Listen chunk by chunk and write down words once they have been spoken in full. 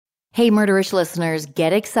Hey, Murderish listeners,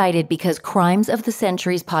 get excited because Crimes of the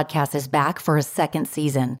Centuries podcast is back for a second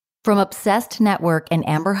season. From Obsessed Network and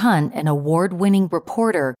Amber Hunt, an award-winning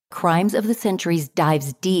reporter, Crimes of the Centuries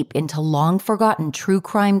dives deep into long-forgotten true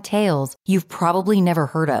crime tales you've probably never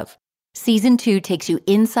heard of. Season 2 takes you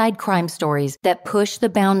inside crime stories that push the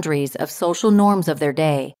boundaries of social norms of their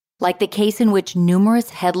day, like the case in which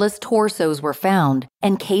numerous headless torsos were found,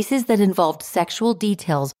 and cases that involved sexual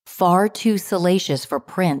details far too salacious for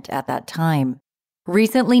print at that time.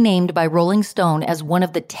 Recently named by Rolling Stone as one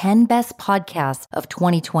of the 10 best podcasts of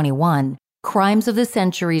 2021, Crimes of the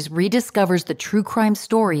Centuries rediscovers the true crime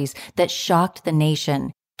stories that shocked the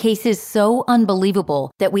nation. Cases so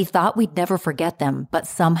unbelievable that we thought we'd never forget them, but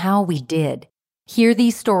somehow we did. Hear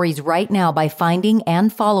these stories right now by finding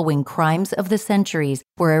and following Crimes of the Centuries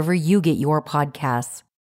wherever you get your podcasts.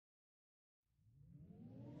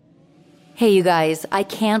 Hey, you guys, I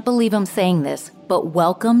can't believe I'm saying this, but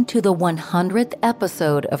welcome to the 100th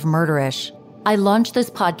episode of Murderish. I launched this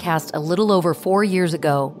podcast a little over 4 years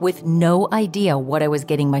ago with no idea what I was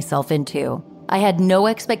getting myself into. I had no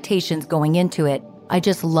expectations going into it. I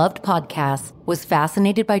just loved podcasts, was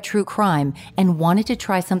fascinated by true crime, and wanted to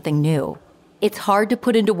try something new. It's hard to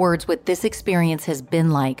put into words what this experience has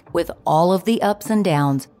been like, with all of the ups and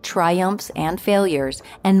downs, triumphs and failures,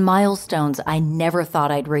 and milestones I never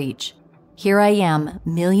thought I'd reach. Here I am,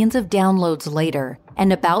 millions of downloads later,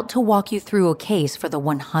 and about to walk you through a case for the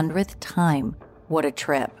 100th time. What a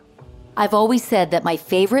trip. I've always said that my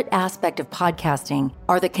favorite aspect of podcasting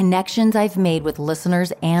are the connections I've made with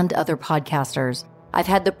listeners and other podcasters. I've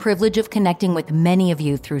had the privilege of connecting with many of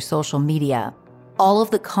you through social media. All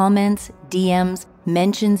of the comments, DMs,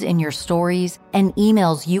 mentions in your stories, and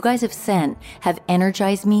emails you guys have sent have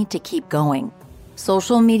energized me to keep going.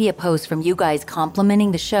 Social media posts from you guys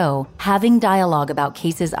complimenting the show, having dialogue about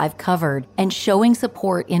cases I've covered, and showing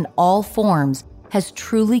support in all forms has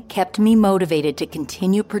truly kept me motivated to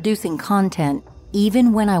continue producing content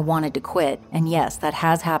even when I wanted to quit. And yes, that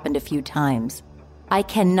has happened a few times. I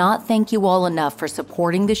cannot thank you all enough for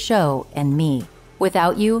supporting the show and me.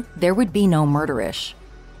 Without you, there would be no Murderish.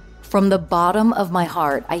 From the bottom of my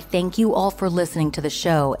heart, I thank you all for listening to the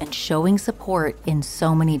show and showing support in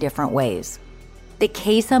so many different ways. The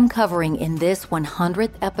case I'm covering in this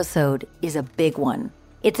 100th episode is a big one.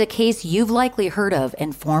 It's a case you've likely heard of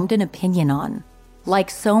and formed an opinion on.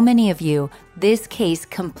 Like so many of you, this case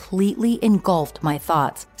completely engulfed my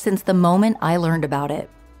thoughts since the moment I learned about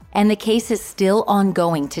it. And the case is still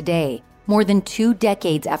ongoing today, more than 2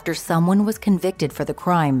 decades after someone was convicted for the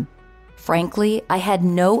crime. Frankly, I had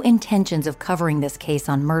no intentions of covering this case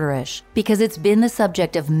on Murderish because it's been the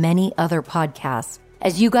subject of many other podcasts.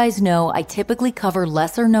 As you guys know, I typically cover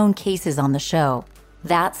lesser-known cases on the show.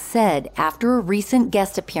 That said, after a recent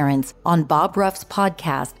guest appearance on Bob Ruff's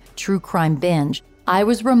podcast, True Crime Binge, I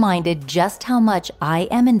was reminded just how much I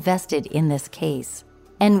am invested in this case.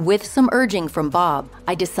 And with some urging from Bob,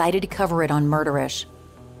 I decided to cover it on Murderish.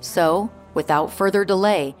 So, without further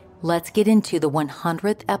delay, let's get into the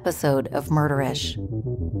 100th episode of Murderish.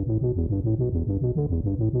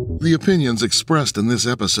 The opinions expressed in this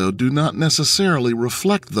episode do not necessarily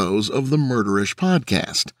reflect those of the Murderish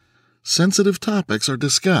podcast. Sensitive topics are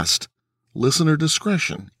discussed. Listener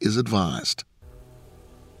discretion is advised.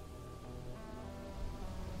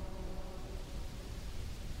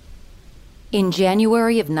 In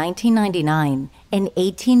January of 1999, an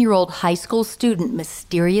 18-year-old high school student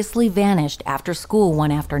mysteriously vanished after school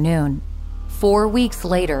one afternoon. 4 weeks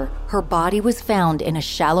later, her body was found in a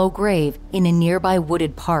shallow grave in a nearby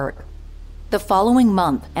wooded park. The following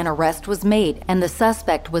month, an arrest was made and the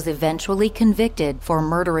suspect was eventually convicted for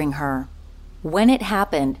murdering her. When it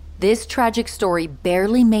happened, this tragic story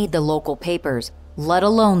barely made the local papers, let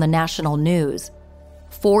alone the national news.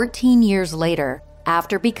 14 years later,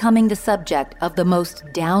 after becoming the subject of the most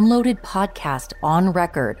downloaded podcast on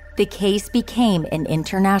record, the case became an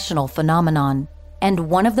international phenomenon and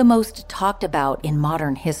one of the most talked about in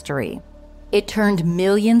modern history. It turned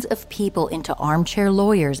millions of people into armchair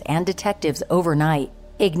lawyers and detectives overnight,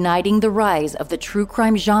 igniting the rise of the true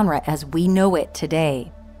crime genre as we know it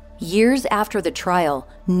today. Years after the trial,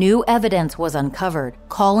 new evidence was uncovered,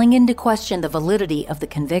 calling into question the validity of the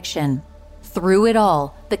conviction. Through it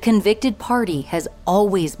all, the convicted party has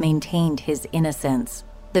always maintained his innocence.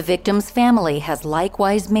 The victim's family has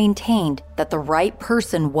likewise maintained that the right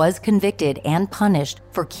person was convicted and punished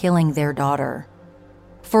for killing their daughter.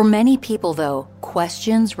 For many people, though,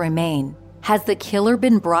 questions remain. Has the killer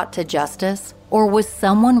been brought to justice, or was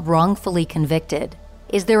someone wrongfully convicted?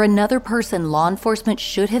 Is there another person law enforcement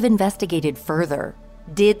should have investigated further?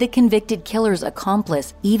 Did the convicted killer's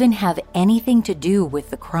accomplice even have anything to do with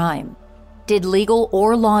the crime? Did legal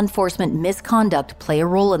or law enforcement misconduct play a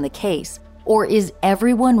role in the case? Or is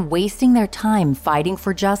everyone wasting their time fighting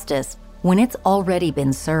for justice when it's already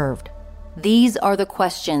been served? These are the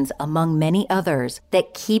questions, among many others,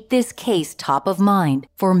 that keep this case top of mind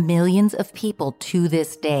for millions of people to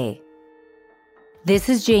this day. This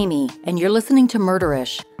is Jamie, and you're listening to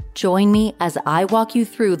Murderish. Join me as I walk you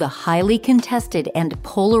through the highly contested and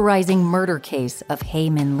polarizing murder case of Hae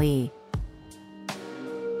Min Lee.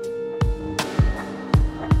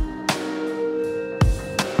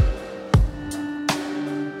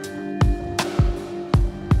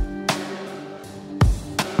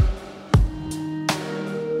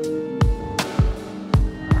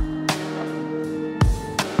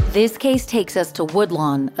 This case takes us to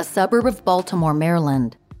Woodlawn, a suburb of Baltimore,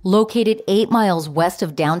 Maryland. Located 8 miles west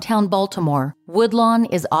of downtown Baltimore, Woodlawn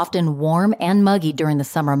is often warm and muggy during the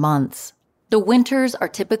summer months. The winters are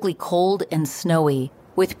typically cold and snowy,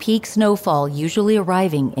 with peak snowfall usually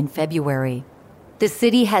arriving in February. The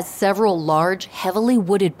city has several large, heavily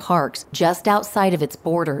wooded parks just outside of its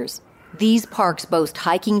borders. These parks boast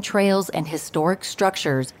hiking trails and historic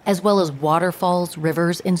structures, as well as waterfalls,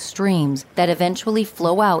 rivers, and streams that eventually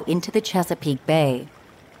flow out into the Chesapeake Bay.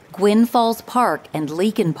 Gwynn Falls Park and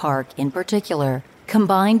Leakin Park, in particular,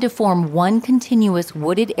 combine to form one continuous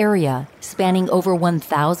wooded area spanning over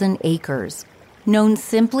 1,000 acres. Known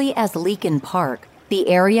simply as Leakin Park, the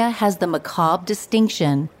area has the macabre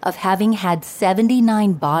distinction of having had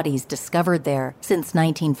 79 bodies discovered there since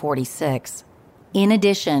 1946. In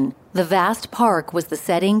addition, the vast park was the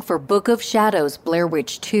setting for Book of Shadows' Blair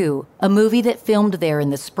Witch 2, a movie that filmed there in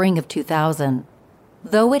the spring of 2000.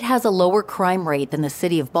 Though it has a lower crime rate than the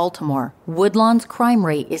city of Baltimore, Woodlawn's crime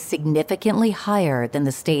rate is significantly higher than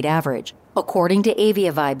the state average, according to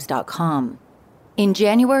aviavibes.com. In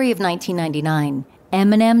January of 1999,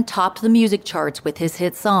 Eminem topped the music charts with his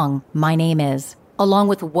hit song, My Name Is, along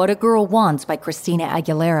with What a Girl Wants by Christina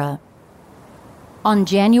Aguilera. On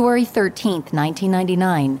January 13,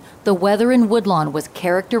 1999, the weather in Woodlawn was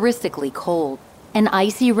characteristically cold. An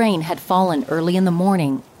icy rain had fallen early in the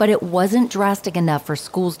morning, but it wasn't drastic enough for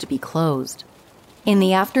schools to be closed. In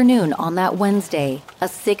the afternoon on that Wednesday, a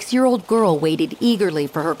 6-year-old girl waited eagerly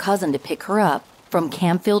for her cousin to pick her up from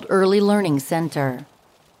Campfield Early Learning Center.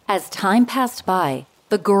 As time passed by,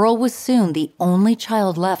 the girl was soon the only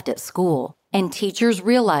child left at school, and teachers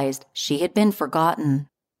realized she had been forgotten.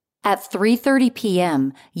 At 3:30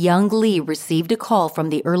 p.m., young Lee received a call from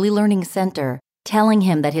the Early Learning Center telling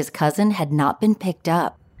him that his cousin had not been picked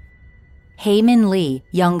up. Hae Min Lee,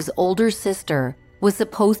 Young's older sister, was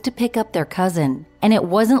supposed to pick up their cousin, and it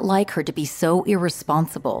wasn't like her to be so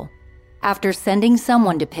irresponsible. After sending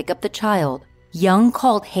someone to pick up the child, Young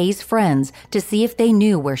called Hae's friends to see if they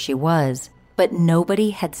knew where she was, but nobody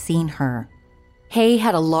had seen her. Hae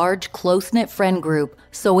had a large, close-knit friend group,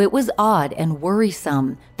 so it was odd and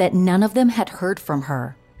worrisome that none of them had heard from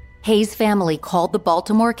her. Hae's family called the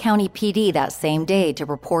Baltimore County PD that same day to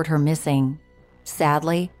report her missing.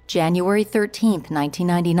 Sadly, January 13,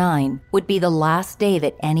 1999, would be the last day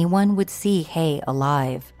that anyone would see Hae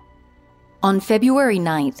alive. On February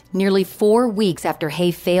 9th, nearly 4 weeks after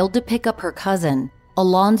Hae failed to pick up her cousin,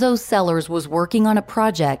 Alonzo Sellers was working on a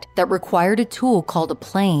project that required a tool called a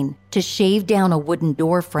plane to shave down a wooden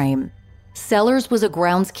door frame. Sellers was a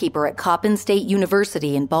groundskeeper at Coppin State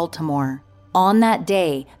University in Baltimore. On that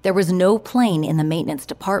day, there was no plane in the maintenance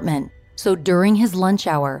department, so during his lunch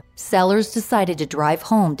hour, Sellers decided to drive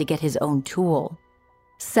home to get his own tool.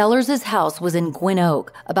 Sellers' house was in Gwynn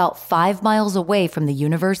Oak, about 5 miles away from the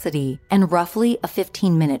university, and roughly a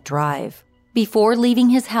 15-minute drive. Before leaving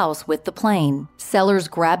his house with the plane, Sellers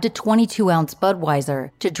grabbed a 22-ounce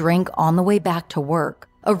Budweiser to drink on the way back to work,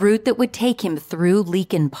 a route that would take him through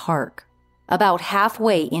Leakin Park. About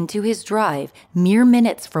halfway into his drive, mere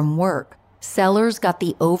minutes from work, Sellers got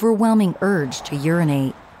the overwhelming urge to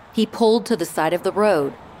urinate. He pulled to the side of the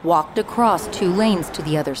road, walked across 2 lanes to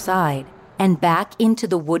the other side, and back into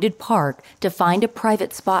the wooded park to find a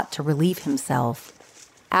private spot to relieve himself.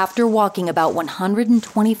 After walking about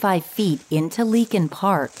 125 feet into Leakin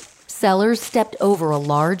Park, Sellers stepped over a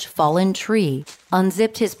large fallen tree,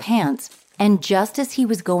 unzipped his pants, and just as he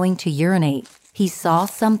was going to urinate, he saw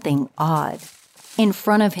something odd. In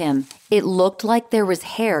front of him, it looked like there was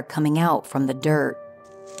hair coming out from the dirt.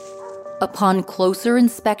 Upon closer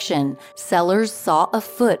inspection, Sellers saw a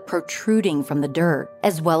foot protruding from the dirt,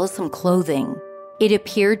 as well as some clothing. It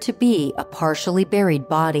appeared to be a partially buried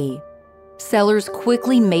body. Sellers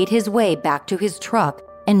quickly made his way back to his truck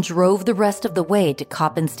and drove the rest of the way to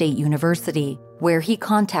Coppin State University, where he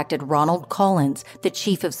contacted Ronald Collins, the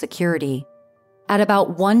chief of security. At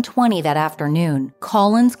about 1:20 that afternoon,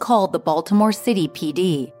 Collins called the Baltimore City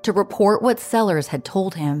PD to report what Sellers had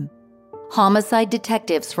told him. Homicide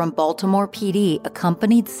detectives from Baltimore PD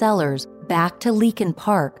accompanied Sellers back to Leakin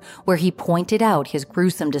Park, where he pointed out his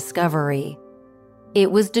gruesome discovery.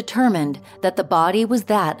 It was determined that the body was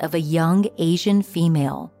that of a young Asian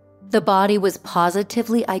female. The body was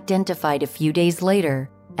positively identified a few days later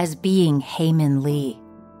as being Hae Min Lee.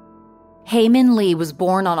 Hae Min Lee was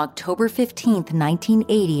born on October 15,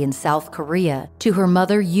 1980 in South Korea to her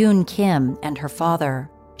mother Yoon Kim and her father.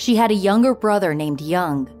 She had a younger brother named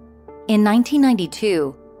Young. In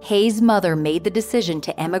 1992, Hae's mother made the decision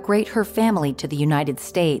to emigrate her family to the United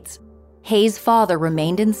States. Hae's father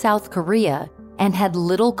remained in South Korea and had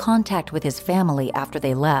little contact with his family after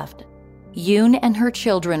they left. Yoon and her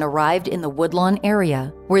children arrived in the Woodlawn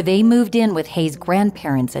area, where they moved in with Hae's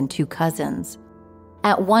grandparents and 2 cousins.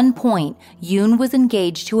 At one point, Yoon was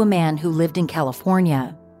engaged to a man who lived in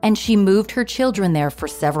California, and she moved her children there for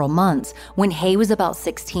several months when Hae was about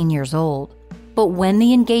 16 years old. But when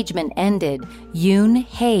the engagement ended, Yoon,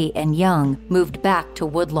 Hae, and Young moved back to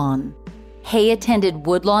Woodlawn. Hae attended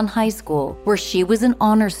Woodlawn High School, where she was an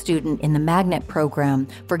honor student in the Magnet program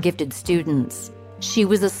for gifted students. She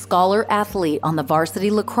was a scholar athlete on the varsity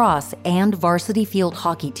lacrosse and varsity field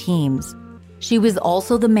hockey teams. She was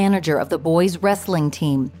also the manager of the boys' wrestling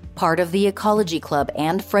team, part of the Ecology Club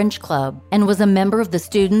and French Club, and was a member of the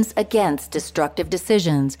Students Against Destructive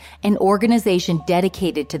Decisions, an organization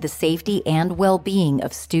dedicated to the safety and well-being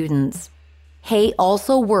of students. Hae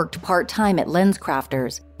also worked part-time at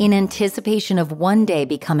LensCrafters in anticipation of one day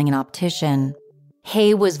becoming an optician.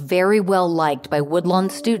 Hae was very well liked by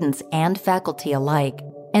Woodlawn students and faculty alike,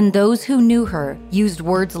 and those who knew her used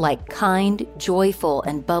words like kind, joyful,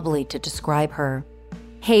 and bubbly to describe her.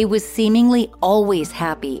 Hae was seemingly always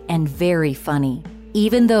happy and very funny,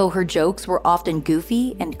 even though her jokes were often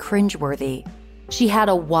goofy and cringeworthy. She had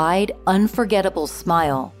a wide, unforgettable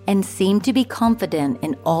smile and seemed to be confident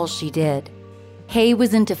in all she did. Hae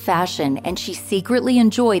was into fashion, and she secretly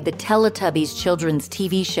enjoyed the Teletubbies children's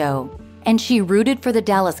TV show. And she rooted for the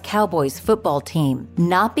Dallas Cowboys football team,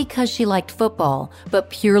 not because she liked football,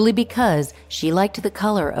 but purely because she liked the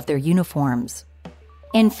color of their uniforms.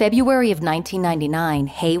 In February of 1999,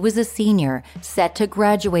 Hae was a senior set to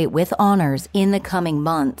graduate with honors in the coming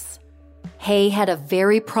months. Hae had a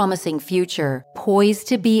very promising future, poised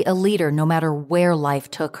to be a leader no matter where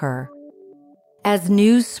life took her. As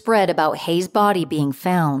news spread about Hae's body being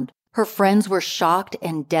found, her friends were shocked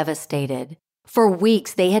and devastated. For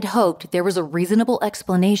weeks, they had hoped there was a reasonable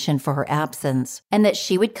explanation for her absence and that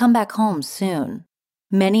she would come back home soon.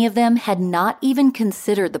 Many of them had not even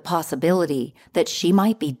considered the possibility that she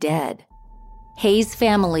might be dead. Hae's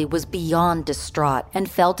family was beyond distraught and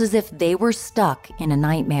felt as if they were stuck in a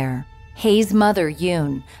nightmare. Hae's mother,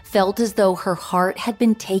 Yoon, felt as though her heart had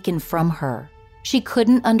been taken from her. She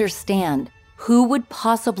couldn't understand who would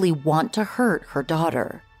possibly want to hurt her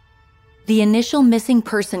daughter. The initial missing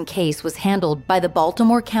person case was handled by the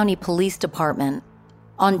Baltimore County Police Department.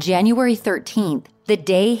 On January 13th, the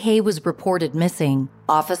day Hae was reported missing,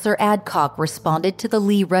 Officer Adcock responded to the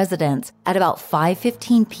Lee residence at about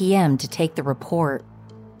 5:15 p.m. to take the report.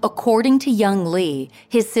 According to young Lee,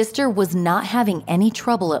 his sister was not having any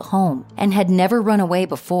trouble at home and had never run away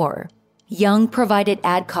before. Young provided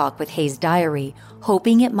Adcock with Hae's diary,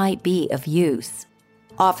 hoping it might be of use.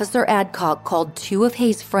 Officer Adcock called 2 of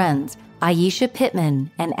Hae's friends, Aisha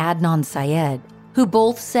Pittman and Adnan Syed, who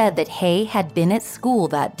both said that Hae had been at school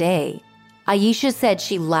that day. Aisha said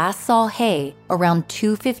she last saw Hae around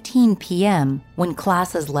 2:15 p.m. when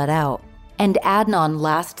classes let out, and Adnan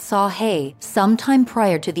last saw Hae sometime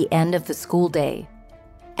prior to the end of the school day.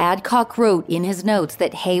 Adcock wrote in his notes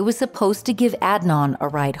that Hae was supposed to give Adnan a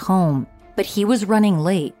ride home, but he was running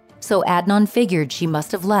late, so Adnan figured she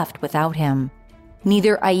must have left without him.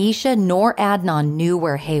 Neither Aisha nor Adnan knew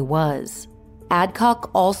where Hae was.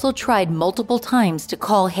 Adcock also tried multiple times to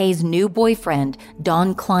call Hae's new boyfriend,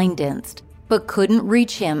 Don Kleindienst, but couldn't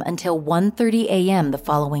reach him until 1:30 a.m. the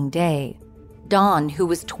following day. Don, who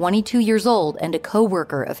was 22 years old and a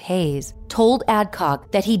co-worker of Hae's, told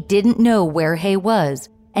Adcock that he didn't know where Hae was,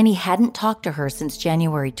 and he hadn't talked to her since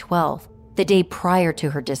January 12th, the day prior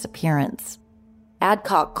to her disappearance.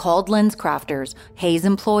 Adcock called LensCrafters, Hae's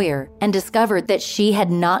employer, and discovered that she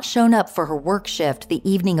had not shown up for her work shift the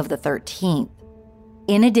evening of the 13th.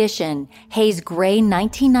 In addition, Hae's gray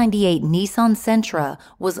 1998 Nissan Sentra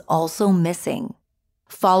was also missing.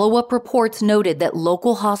 Follow-up reports noted that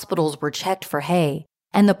local hospitals were checked for Hae,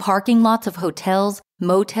 and the parking lots of hotels,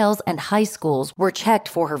 motels, and high schools were checked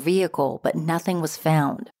for her vehicle, but nothing was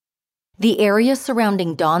found. The area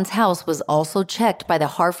surrounding Dawn's house was also checked by the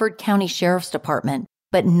Harford County Sheriff's Department,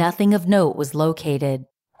 but nothing of note was located.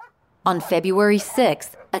 On February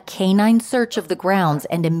 6th, a canine search of the grounds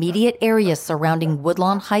and immediate area surrounding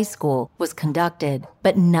Woodlawn High School was conducted,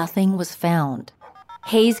 but nothing was found.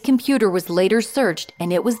 Hae's computer was later searched,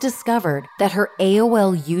 and it was discovered that her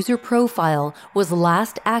AOL user profile was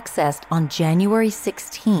last accessed on January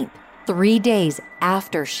 16th, 3 days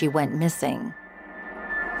after she went missing.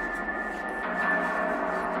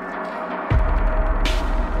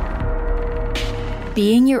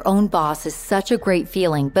 Being your own boss is such a great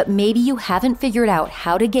feeling, but maybe you haven't figured out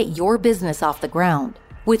how to get your business off the ground.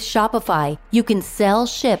 With Shopify, you can sell,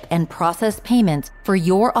 ship, and process payments for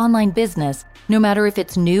your online business, no matter if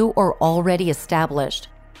it's new or already established.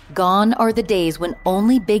 Gone are the days when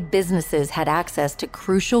only big businesses had access to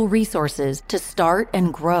crucial resources to start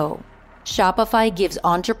and grow. Shopify gives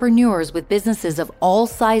entrepreneurs with businesses of all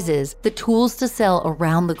sizes the tools to sell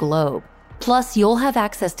around the globe. Plus, you'll have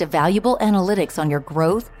access to valuable analytics on your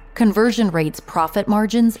growth, conversion rates, profit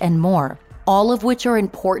margins, and more, all of which are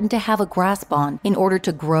important to have a grasp on in order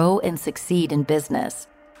to grow and succeed in business.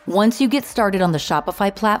 Once you get started on the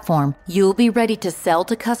Shopify platform, you'll be ready to sell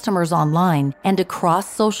to customers online and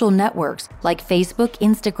across social networks like Facebook,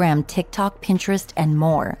 Instagram, TikTok, Pinterest, and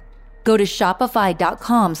more. Go to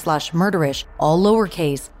shopify.com/murderish, all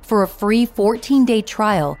lowercase, for a free 14-day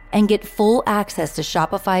trial and get full access to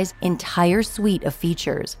Shopify's entire suite of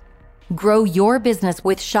features. Grow your business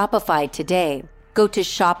with Shopify today. Go to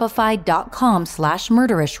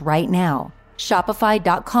shopify.com/murderish right now.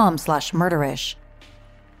 Shopify.com/murderish.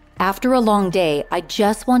 After a long day, I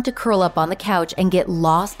just want to curl up on the couch and get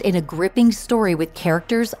lost in a gripping story with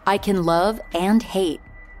characters I can love and hate.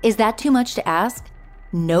 Is that too much to ask?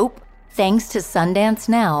 Nope. Thanks to Sundance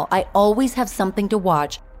Now, I always have something to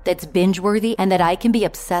watch that's binge-worthy and that I can be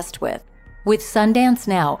obsessed with. With Sundance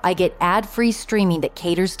Now, I get ad-free streaming that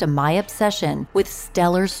caters to my obsession with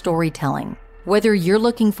stellar storytelling. Whether you're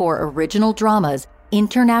looking for original dramas,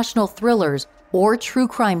 international thrillers, or true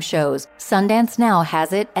crime shows, Sundance Now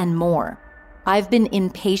has it and more. I've been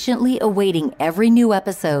impatiently awaiting every new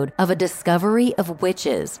episode of A Discovery of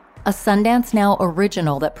Witches, a Sundance Now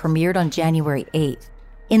original that premiered on January 8th.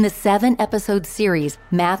 In the 7-episode series,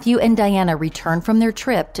 Matthew and Diana return from their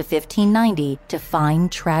trip to 1590 to find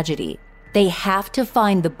tragedy. They have to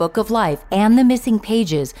find the Book of Life and the missing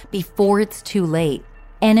pages before it's too late.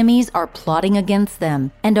 Enemies are plotting against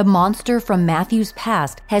them, and a monster from Matthew's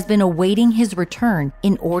past has been awaiting his return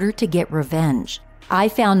in order to get revenge. I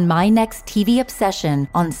found my next TV obsession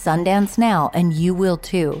on Sundance Now, and you will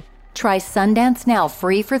too. Try Sundance Now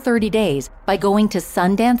free for 30 days by going to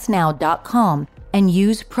sundancenow.com and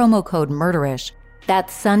use promo code MURDERISH.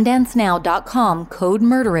 That's sundancenow.com, code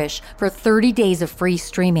MURDERISH, for 30 days of free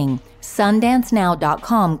streaming.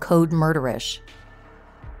 Sundancenow.com, code MURDERISH.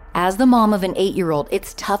 As the mom of an 8-year-old,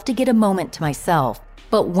 it's tough to get a moment to myself.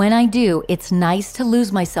 But when I do, it's nice to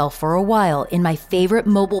lose myself for a while in my favorite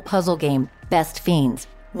mobile puzzle game, Best Fiends.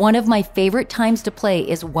 One of my favorite times to play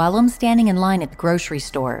is while I'm standing in line at the grocery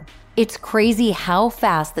store. It's crazy how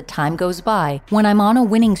fast the time goes by when I'm on a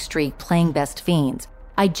winning streak playing Best Fiends.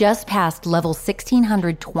 I just passed level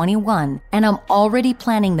 1621 and I'm already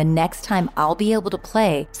planning the next time I'll be able to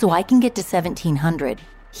play so I can get to 1700.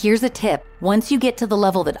 Here's a tip. Once you get to the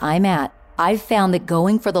level that I'm at, I've found that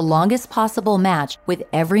going for the longest possible match with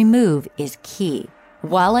every move is key.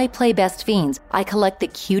 While I play Best Fiends, I collect the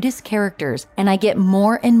cutest characters and I get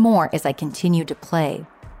more and more as I continue to play.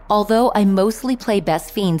 Although I mostly play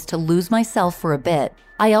Best Fiends to lose myself for a bit,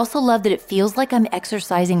 I also love that it feels like I'm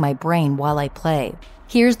exercising my brain while I play.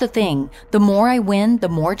 Here's the thing, the more I win, the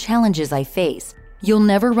more challenges I face. You'll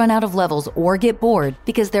never run out of levels or get bored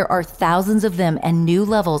because there are thousands of them and new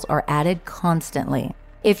levels are added constantly.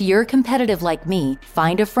 If you're competitive like me,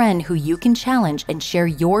 find a friend who you can challenge and share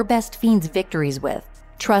your Best Fiends victories with.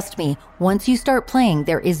 Trust me, once you start playing,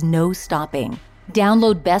 there is no stopping.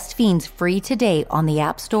 Download Best Fiends free today on the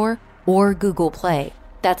App Store or Google Play.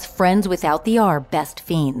 That's friends without the R, Best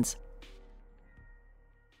Fiends.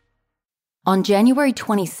 On January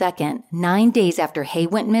 22nd, 9 days after Hae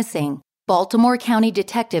went missing, Baltimore County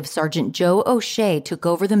Detective Sergeant Joe O'Shea took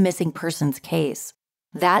over the missing persons case.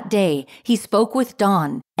 That day, he spoke with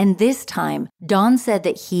Dawn, and this time, Dawn said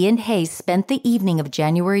that he and Hae spent the evening of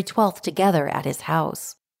January 12th together at his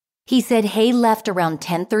house. He said Hae left around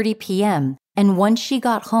 10:30 p.m., and once she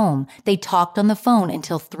got home, they talked on the phone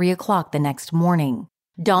until 3 o'clock the next morning.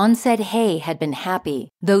 Dawn said Hae had been happy,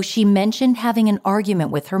 though she mentioned having an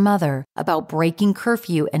argument with her mother about breaking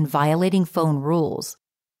curfew and violating phone rules.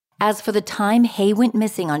 As for the time Hae went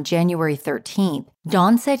missing on January 13th,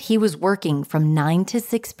 Dawn said he was working from 9 to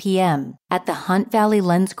 6 p.m. at the Hunt Valley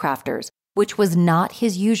LensCrafters, which was not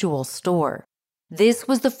his usual store. This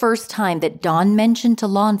was the first time that Dawn mentioned to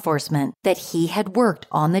law enforcement that he had worked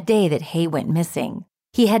on the day that Hae went missing.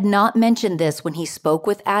 He had not mentioned this when he spoke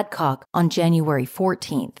with Adcock on January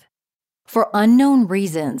 14th. For unknown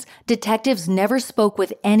reasons, detectives never spoke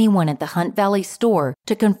with anyone at the Hunt Valley store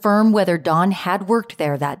to confirm whether Dawn had worked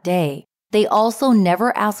there that day. They also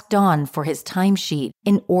never asked Dawn for his timesheet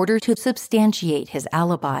in order to substantiate his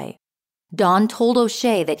alibi. Dawn told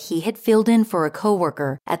O'Shea that he had filled in for a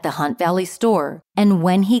coworker at the Hunt Valley store, and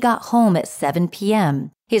when he got home at 7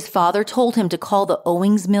 p.m., his father told him to call the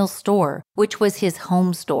Owings Mill store, which was his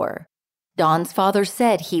home store. Dawn's father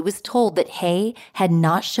said he was told that Hae had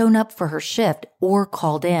not shown up for her shift or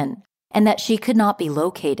called in, and that she could not be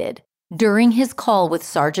located. During his call with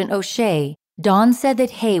Sergeant O'Shea, Dawn said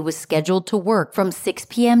that Hae was scheduled to work from 6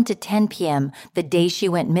 p.m. to 10 p.m. the day she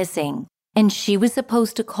went missing, and she was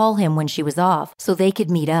supposed to call him when she was off so they could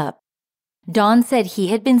meet up. Dawn said he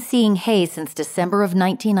had been seeing Hae since December of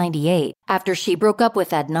 1998 after she broke up with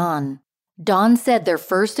Adnan. Dawn said their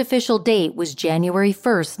first official date was January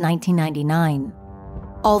 1st, 1999.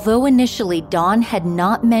 Although initially Dawn had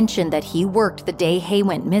not mentioned that he worked the day Hae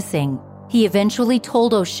went missing, he eventually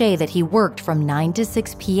told O'Shea that he worked from 9 to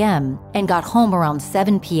 6 p.m. and got home around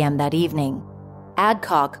 7 p.m. that evening.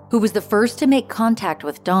 Adcock, who was the first to make contact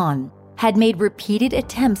with Dawn, had made repeated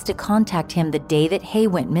attempts to contact him the day that Hae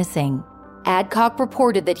went missing. Adcock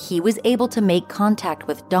reported that he was able to make contact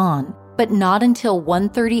with Dawn, but not until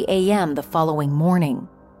 1:30 a.m. the following morning.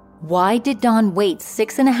 Why did Dawn wait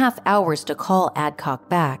 6.5 hours to call Adcock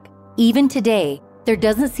back? Even today, there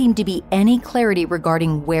doesn't seem to be any clarity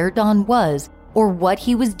regarding where Dawn was or what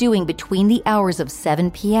he was doing between the hours of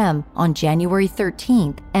 7 p.m. on January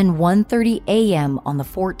 13th and 1:30 a.m. on the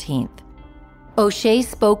 14th. O'Shea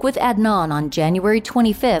spoke with Adnan on January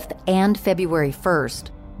 25th and February 1st.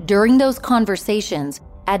 During those conversations,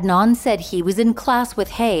 Adnan said he was in class with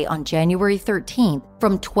Hae on January 13th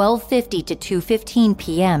from 12:50 to 2:15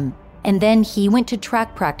 p.m., and then he went to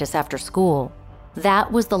track practice after school.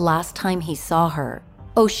 That was the last time he saw her.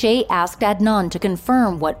 O'Shea asked Adnan to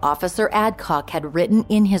confirm what Officer Adcock had written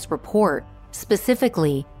in his report,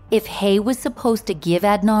 specifically if Hae was supposed to give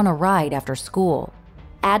Adnan a ride after school.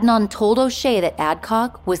 Adnan told O'Shea that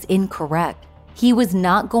Adcock was incorrect. He was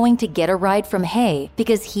not going to get a ride from Hae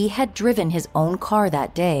because he had driven his own car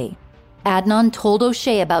that day. Adnan told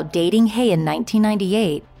O'Shea about dating Hae in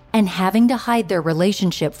 1998 and having to hide their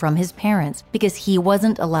relationship from his parents because he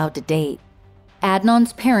wasn't allowed to date.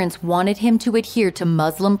 Adnan's parents wanted him to adhere to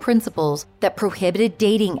Muslim principles that prohibited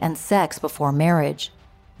dating and sex before marriage.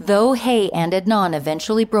 Though Hae and Adnan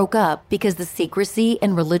eventually broke up because the secrecy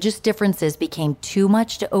and religious differences became too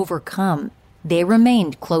much to overcome, they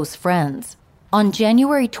remained close friends. On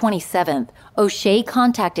January 27th, O'Shea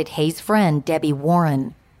contacted Hae's friend, Debbie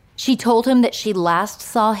Warren. She told him that she last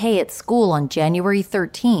saw Hae at school on January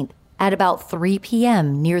 13th at about 3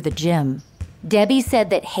 p.m. near the gym. Debbie said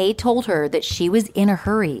that Hae told her that she was in a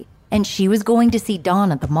hurry and she was going to see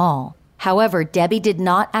Dawn at the mall. However, Debbie did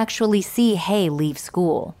not actually see Hae leave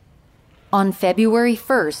school. On February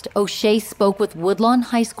 1st, O'Shea spoke with Woodlawn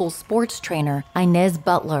High School sports trainer Inez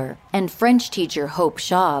Butler and French teacher Hope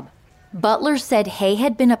Schaub. Butler said Hae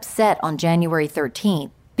had been upset on January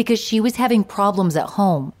 13th because she was having problems at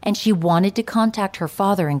home and she wanted to contact her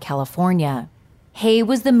father in California. Hae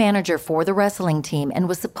was the manager for the wrestling team and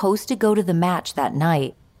was supposed to go to the match that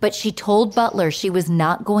night, but she told Butler she was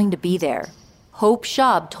not going to be there. Hope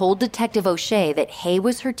Schaub told Detective O'Shea that Hae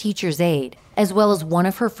was her teacher's aide, as well as one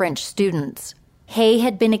of her French students. Hae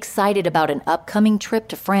had been excited about an upcoming trip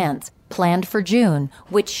to France, planned for June,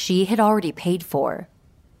 which she had already paid for.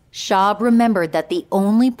 Schaub remembered that the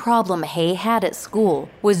only problem Hae had at school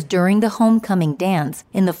was during the homecoming dance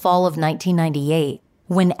in the fall of 1998,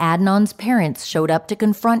 when Adnan's parents showed up to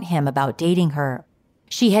confront him about dating her.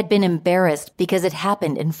 She had been embarrassed because it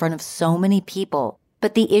happened in front of so many people,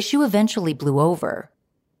 but the issue eventually blew over.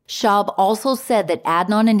 Schaub also said that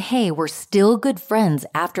Adnan and Hae were still good friends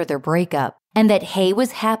after their breakup, and that Hae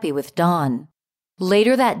was happy with Dawn.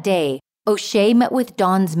 Later that day, O'Shea met with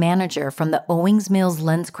Dawn's manager from the Owings Mills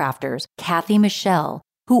LensCrafters, Kathy Michelle,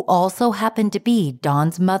 who also happened to be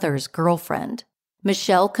Dawn's mother's girlfriend.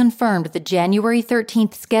 Michelle confirmed the January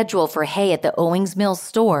 13th schedule for Hae at the Owings Mills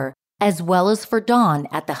store, as well as for Dawn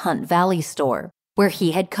at the Hunt Valley store, where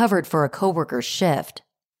he had covered for a coworker's shift.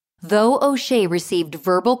 Though O'Shea received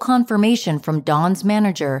verbal confirmation from Don's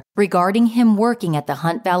manager regarding him working at the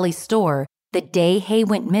Hunt Valley store the day Hae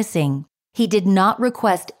went missing, he did not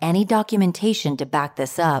request any documentation to back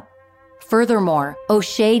this up. Furthermore,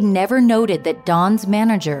 O'Shea never noted that Don's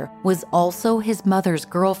manager was also his mother's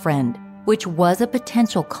girlfriend, which was a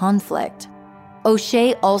potential conflict.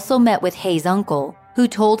 O'Shea also met with Hae's uncle, who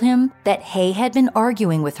told him that Hae had been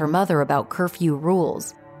arguing with her mother about curfew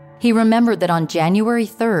rules. He remembered that on January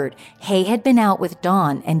 3rd, Hae had been out with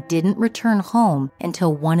Don and didn't return home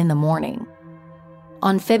until 1 a.m.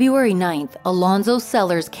 On February 9th, Alonzo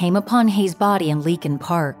Sellers came upon Hae's body in Leakin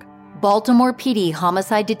Park. Baltimore PD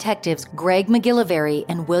homicide detectives Greg McGillivray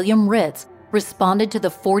and William Ritz responded to the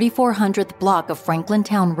 4400th block of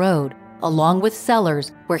Franklintown Road, along with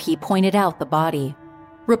Sellers, where he pointed out the body.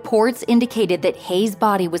 Reports indicated that Hae's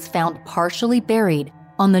body was found partially buried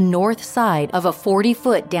on the north side of a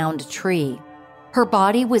 40-foot downed tree. Her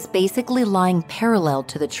body was basically lying parallel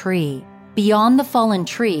to the tree. Beyond the fallen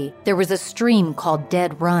tree, there was a stream called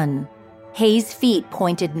Dead Run. Hae's feet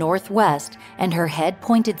pointed northwest and her head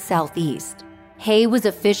pointed southeast. Hae was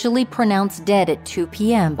officially pronounced dead at 2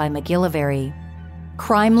 p.m. by McGillivray.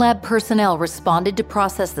 Crime lab personnel responded to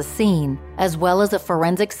process the scene, as well as a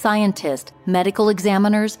forensic scientist, medical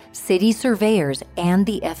examiners, city surveyors, and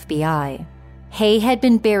the FBI. Hae had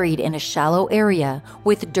been buried in a shallow area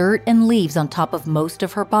with dirt and leaves on top of most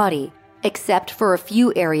of her body, except for a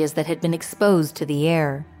few areas that had been exposed to the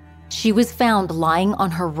air. She was found lying on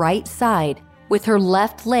her right side with her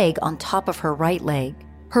left leg on top of her right leg.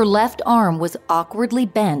 Her left arm was awkwardly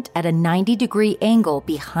bent at a 90-degree angle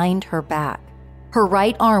behind her back. Her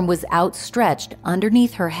right arm was outstretched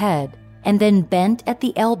underneath her head and then bent at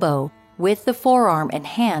the elbow with the forearm and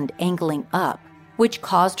hand angling up, which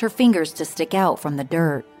caused her fingers to stick out from the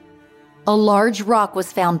dirt. A large rock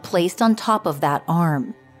was found placed on top of that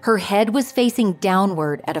arm. Her head was facing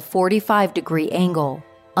downward at a 45-degree angle.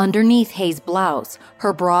 Underneath Hae's blouse,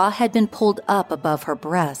 her bra had been pulled up above her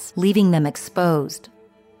breasts, leaving them exposed.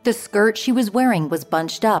 The skirt she was wearing was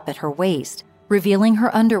bunched up at her waist, revealing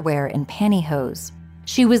her underwear and pantyhose.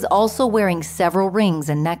 She was also wearing several rings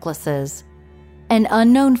and necklaces. An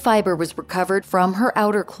unknown fiber was recovered from her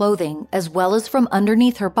outer clothing as well as from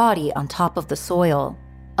underneath her body on top of the soil.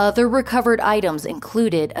 Other recovered items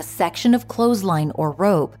included a section of clothesline or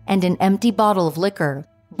rope and an empty bottle of liquor,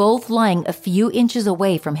 both lying a few inches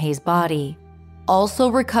away from Hae's body. Also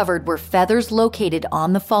recovered were feathers located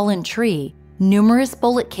on the fallen tree, numerous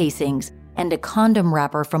bullet casings, and a condom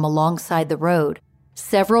wrapper from alongside the road,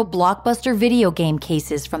 several Blockbuster video game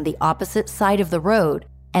cases from the opposite side of the road,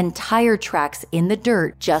 and tire tracks in the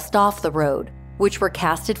dirt just off the road, which were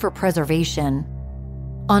casted for preservation.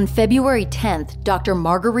 On February 10th, Dr.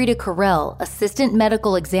 Margarita Carell, assistant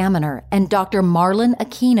medical examiner, and Dr. Marlon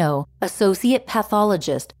Aquino, associate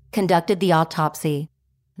pathologist, conducted the autopsy.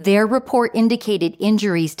 Their report indicated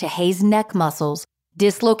injuries to Hae's neck muscles,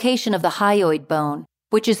 dislocation of the hyoid bone,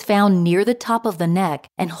 which is found near the top of the neck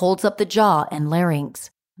and holds up the jaw and larynx,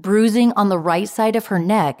 bruising on the right side of her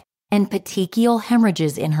neck, and petechial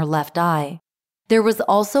hemorrhages in her left eye. There was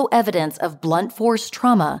also evidence of blunt force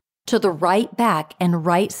trauma to the right back and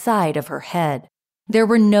right side of her head. There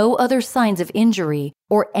were no other signs of injury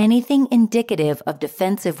or anything indicative of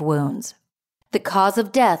defensive wounds. The cause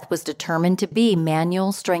of death was determined to be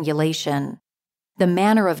manual strangulation. The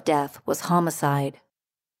manner of death was homicide.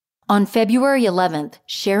 On February 11th,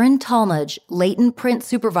 Sharon Talmadge, latent print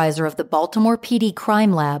supervisor of the Baltimore PD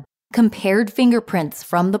Crime Lab, compared fingerprints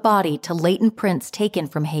from the body to latent prints taken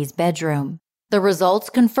from Hae's bedroom. The results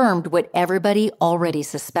confirmed what everybody already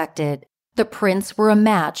suspected. The prints were a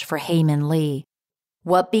match for Hae Min Lee.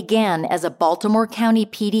 What began as a Baltimore County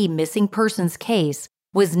PD missing persons case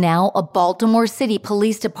was now a Baltimore City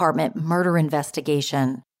Police Department murder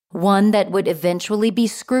investigation, one that would eventually be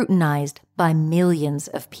scrutinized by millions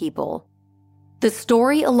of people. The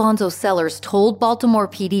story Alonzo Sellers told Baltimore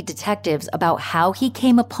PD detectives about how he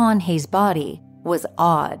came upon Hae's body was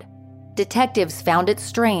odd. Detectives found it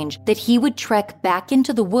strange that he would trek back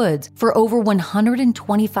into the woods for over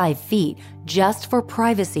 125 feet just for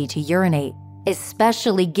privacy to urinate,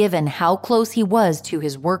 especially given how close he was to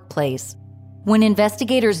his workplace. When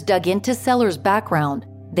investigators dug into Sellers' background,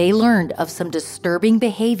 they learned of some disturbing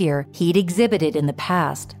behavior he'd exhibited in the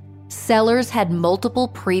past. Sellers had multiple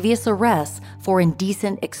previous arrests for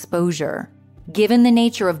indecent exposure. Given the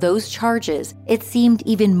nature of those charges, it seemed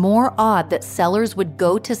even more odd that Sellers would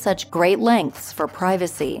go to such great lengths for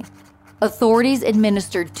privacy. Authorities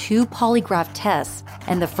administered 2 polygraph tests,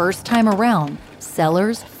 and the first time around,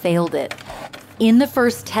 Sellers failed it. In the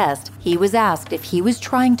first test, he was asked if he was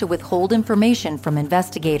trying to withhold information from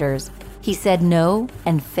investigators. He said no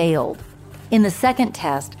and failed. In the second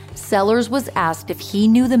test, Sellers was asked if he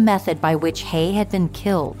knew the method by which Hae had been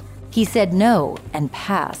killed. He said no and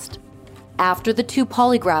passed. After the 2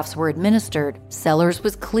 polygraphs were administered, Sellers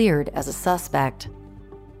was cleared as a suspect.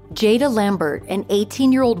 Jada Lambert, an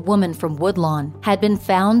 18-year-old woman from Woodlawn, had been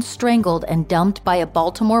found strangled and dumped by a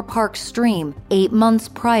Baltimore Park stream 8 months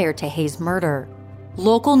prior to Hae's murder.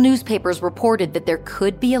 Local newspapers reported that there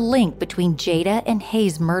could be a link between Jada and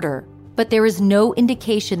Hae's murder, but there is no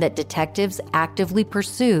indication that detectives actively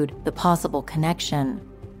pursued the possible connection.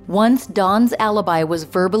 Once Don's alibi was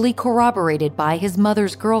verbally corroborated by his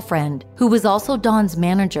mother's girlfriend, who was also Don's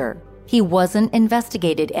manager, he wasn't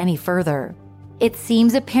investigated any further. It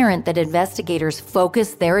seems apparent that investigators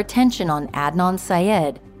focused their attention on Adnan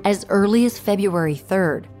Syed as early as February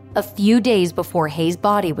 3rd, a few days before Hae's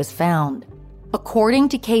body was found. According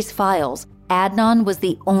to case files, Adnan was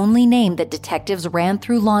the only name that detectives ran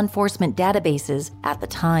through law enforcement databases at the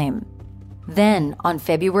time. Then, on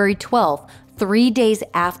February 12th, 3 days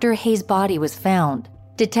after Hae's body was found,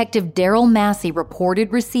 Detective Daryl Massey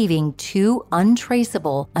reported receiving 2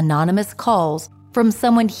 untraceable anonymous calls from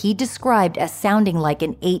someone he described as sounding like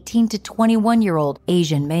an 18 to 21-year-old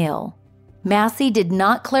Asian male. Massey did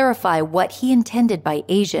not clarify what he intended by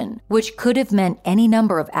Asian, which could have meant any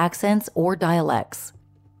number of accents or dialects.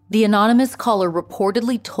 The anonymous caller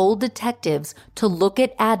reportedly told detectives to look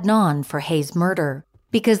at Adnan for Hae's murder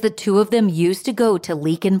because the 2 of them used to go to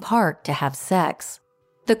Leakin Park to have sex.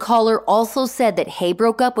 The caller also said that Hae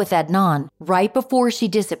broke up with Adnan right before she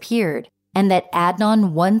disappeared, and that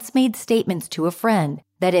Adnan once made statements to a friend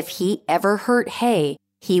that if he ever hurt Hae,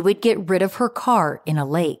 he would get rid of her car in a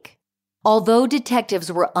lake. Although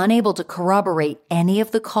detectives were unable to corroborate any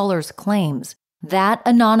of the caller's claims, that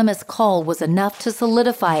anonymous call was enough to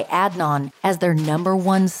solidify Adnan as their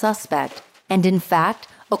 #1 suspect, and in fact,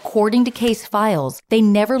 according to case files, they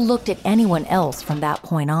never looked at anyone else from that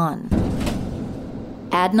point on.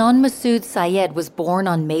 Adnan Masood Syed was born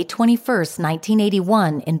on May 21,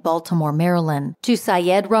 1981 in Baltimore, Maryland, to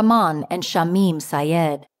Syed Rahman and Shamim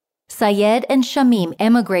Syed. Syed and Shamim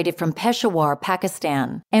emigrated from Peshawar,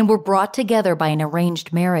 Pakistan, and were brought together by an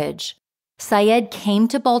arranged marriage. Syed came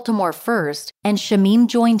to Baltimore first, and Shamim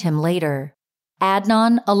joined him later.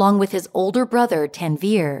 Adnan, along with his older brother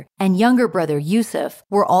Tanveer and younger brother Yusuf,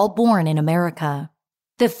 were all born in America.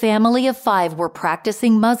 The family of 5 were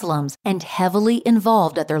practicing Muslims and heavily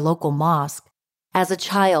involved at their local mosque. As a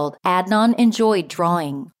child, Adnan enjoyed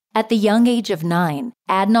drawing. At the young age of 9,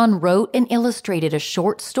 Adnan wrote and illustrated a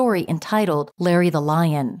short story entitled Larry the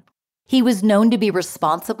Lion. He was known to be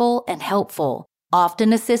responsible and helpful,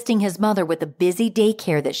 often assisting his mother with the busy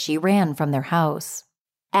daycare that she ran from their house.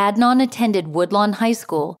 Adnan attended Woodlawn High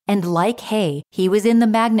School, and like Hae, he was in the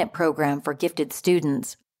Magnet program for gifted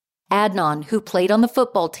students. Adnan, who played on the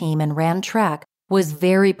football team and ran track, was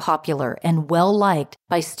very popular and well-liked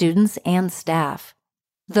by students and staff.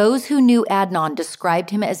 Those who knew Adnan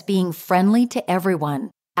described him as being friendly to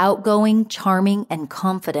everyone, outgoing, charming, and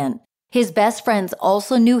confident. His best friends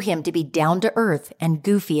also knew him to be down-to-earth and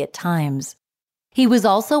goofy at times. He was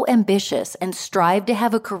also ambitious and strived to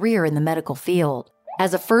have a career in the medical field.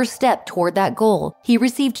 As a first step toward that goal, he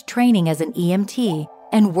received training as an EMT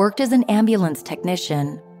and worked as an ambulance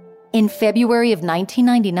technician. In February of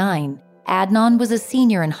 1999, Adnan was a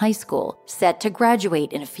senior in high school, set to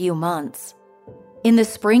graduate in a few months. In the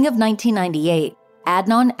spring of 1998,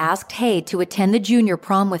 Adnan asked Hae to attend the junior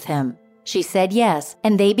prom with him. She said yes,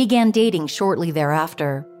 and they began dating shortly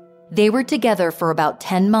thereafter. They were together for about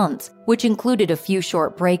 10 months, which included a few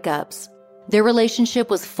short breakups. Their relationship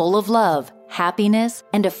was full of love, happiness,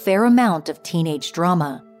 and a fair amount of teenage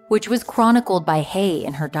drama, which was chronicled by Hae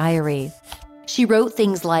in her diary. She wrote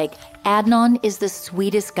things like, "Adnan is the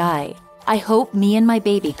sweetest guy. I hope me and my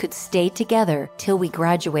baby could stay together till we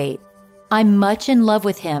graduate. I'm much in love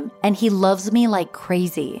with him, and he loves me like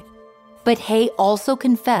crazy." But Hae also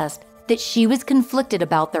confessed that she was conflicted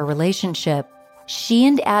about their relationship. She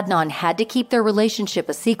and Adnan had to keep their relationship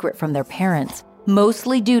a secret from their parents,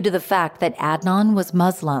 mostly due to the fact that Adnan was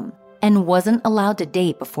Muslim and wasn't allowed to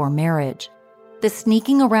date before marriage. The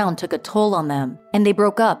sneaking around took a toll on them, and they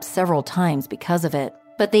broke up several times because of it,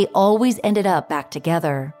 but they always ended up back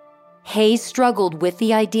together. Hae struggled with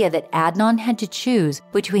the idea that Adnan had to choose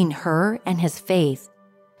between her and his faith.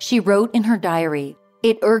 She wrote in her diary,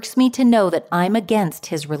 "It irks me to know that I'm against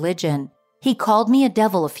his religion. He called me a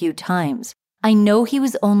devil a few times. I know he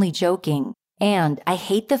was only joking, and I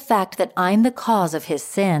hate the fact that I'm the cause of his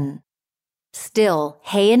sin." Still,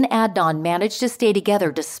 Hae and Adnan managed to stay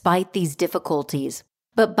together despite these difficulties.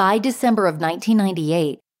 But by December of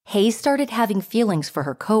 1998, Hae started having feelings for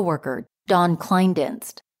her coworker, Dawn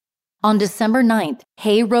Kleindienst. On December 9th,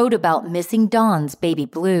 Hae wrote about missing Dawn's baby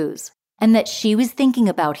blues, and that she was thinking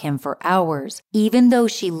about him for hours, even though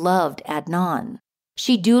she loved Adnan.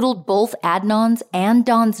 She doodled both Adnan's and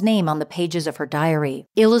Dawn's name on the pages of her diary,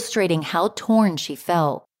 illustrating how torn she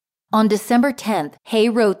felt. On December 10th, Hae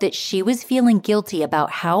wrote that she was feeling guilty about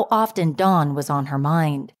how often Dawn was on her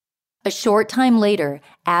mind. A short time later,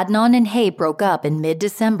 Adnan and Hae broke up in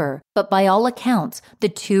mid-December, but by all accounts, the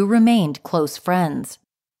two remained close friends.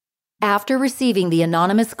 After receiving the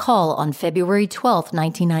anonymous call on February 12,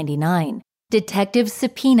 1999, detectives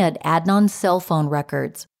subpoenaed Adnan's cell phone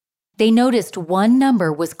records. They noticed one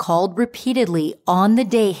number was called repeatedly on the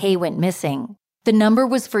day Hae went missing. The number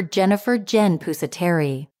was for Jennifer Jen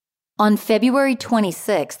Pusateri. On February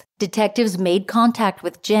 26th, detectives made contact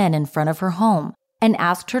with Jen in front of her home and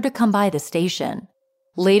asked her to come by the station.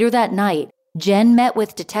 Later that night, Jen met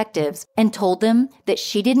with detectives and told them that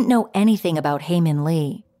she didn't know anything about Hae Min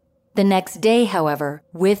Lee. The next day, however,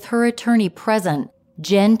 with her attorney present,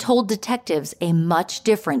 Jen told detectives a much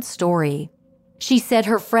different story. She said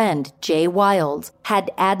her friend, Jay Wilds, had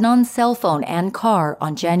Adnan's cell phone and car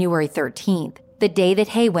on January 13th, the day that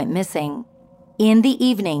Hae went missing. In the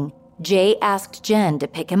evening, Jay asked Jen to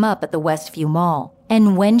pick him up at the Westview Mall,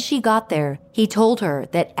 and when she got there, he told her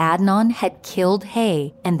that Adnan had killed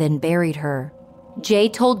Hae and then buried her. Jay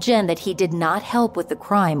told Jen that he did not help with the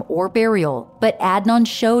crime or burial, but Adnan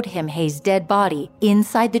showed him Hae's dead body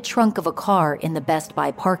inside the trunk of a car in the Best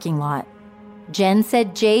Buy parking lot. Jen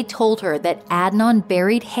said Jay told her that Adnan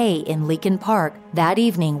buried Hae in Leakin Park that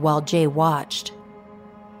evening while Jay watched.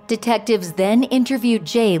 Detectives then interviewed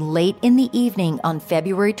Jay late in the evening on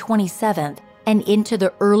February 27th and into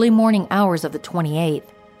the early morning hours of the 28th.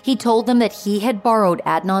 He told them that he had borrowed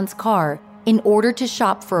Adnan's car in order to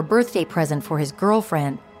shop for a birthday present for his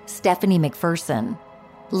girlfriend, Stephanie McPherson.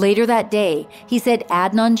 Later that day, he said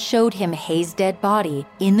Adnan showed him Hae's dead body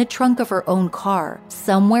in the trunk of her own car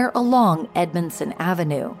somewhere along Edmondson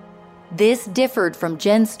Avenue. This differed from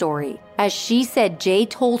Jen's story, as she said Jay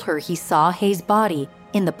told her he saw Hae's body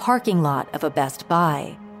in the parking lot of a Best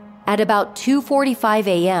Buy. At about 2:45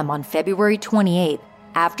 a.m. on February 28th,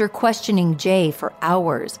 after questioning Jay for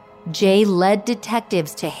hours, Jay led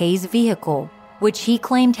detectives to Hae's vehicle, which he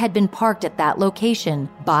claimed had been parked at that location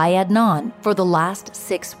by Adnan for the last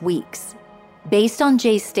 6 weeks. Based on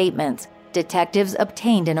Jay's statements, detectives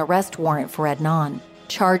obtained an arrest warrant for Adnan,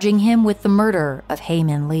 charging him with the murder of Hae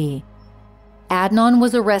Min Lee. Adnan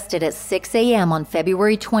was arrested at 6 a.m. on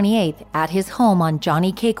February 28th at his home on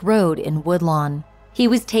Johnny Cake Road in Woodlawn. He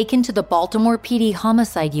was taken to the Baltimore PD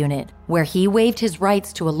Homicide Unit, where he waived his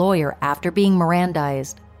rights to a lawyer after being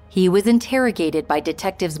Mirandized. He was interrogated by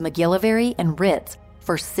Detectives McGillivray and Ritz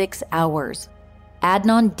for 6 hours.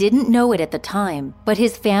 Adnan didn't know it at the time, but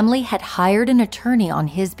his family had hired an attorney on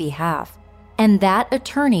his behalf, and that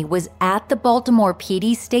attorney was at the Baltimore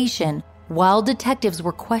PD station while detectives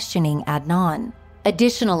were questioning Adnan.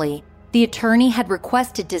 Additionally, the attorney had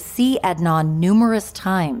requested to see Adnan numerous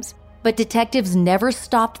times, but detectives never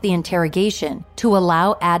stopped the interrogation to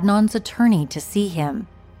allow Adnan's attorney to see him.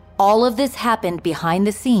 All of this happened behind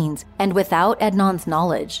the scenes and without Adnan's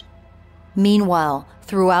knowledge. Meanwhile,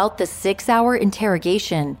 throughout the 6-hour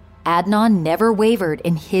interrogation, Adnan never wavered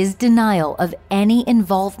in his denial of any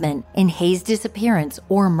involvement in Hae's disappearance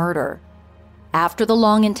or murder. After the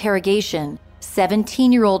long interrogation,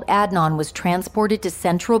 17-year-old Adnan was transported to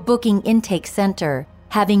Central Booking Intake Center,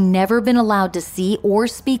 having never been allowed to see or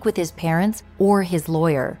speak with his parents or his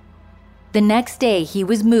lawyer. The next day, he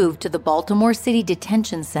was moved to the Baltimore City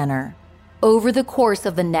Detention Center. Over the course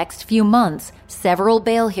of the next few months, several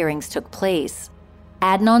bail hearings took place.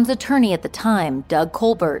 Adnan's attorney at the time, Doug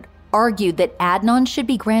Colbert, argued that Adnan should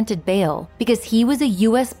be granted bail because he was a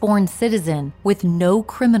U.S.-born citizen with no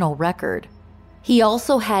criminal record. He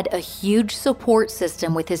also had a huge support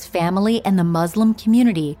system with his family and the Muslim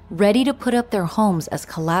community ready to put up their homes as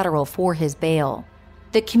collateral for his bail.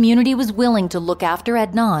 The community was willing to look after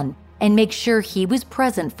Adnan and make sure he was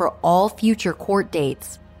present for all future court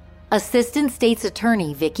dates. Assistant State's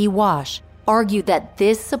Attorney Vicky Wash argued that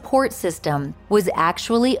this support system was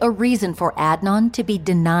actually a reason for Adnan to be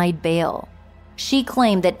denied bail. She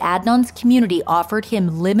claimed that Adnan's community offered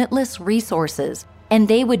him limitless resources, and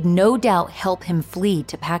they would no doubt help him flee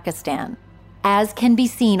to Pakistan. As can be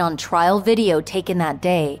seen on trial video taken that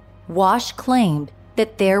day, Wash claimed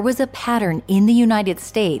that there was a pattern in the United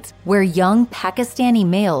States where young Pakistani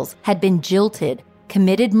males had been jilted,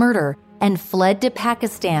 committed murder, and fled to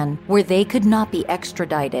Pakistan where they could not be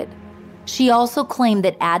extradited. She also claimed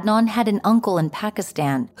that Adnan had an uncle in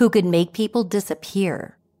Pakistan who could make people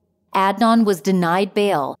disappear. Adnan was denied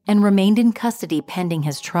bail and remained in custody pending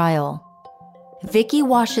his trial. Vicky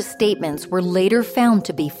Wash's statements were later found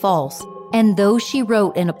to be false, and though she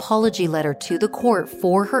wrote an apology letter to the court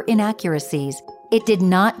for her inaccuracies, it did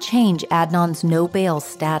not change Adnan's no bail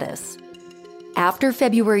status. After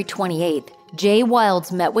February 28th, Jay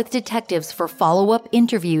Wilds met with detectives for follow-up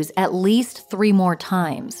interviews at least 3 more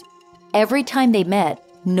times. Every time they met,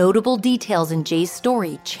 notable details in Jay's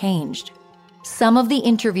story changed. Some of the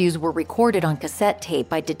interviews were recorded on cassette tape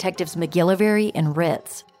by detectives McGillivray and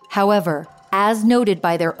Ritz. However, as noted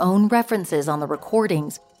by their own references on the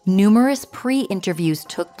recordings, numerous pre-interviews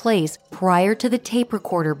took place prior to the tape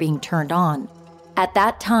recorder being turned on. At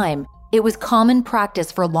that time, it was common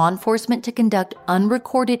practice for law enforcement to conduct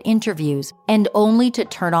unrecorded interviews and only to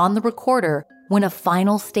turn on the recorder when a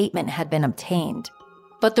final statement had been obtained.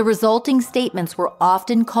 But the resulting statements were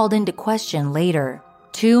often called into question later.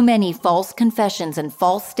 Too many false confessions and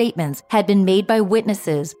false statements had been made by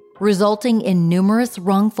witnesses, resulting in numerous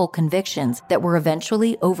wrongful convictions that were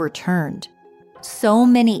eventually overturned. So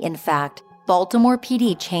many, in fact, Baltimore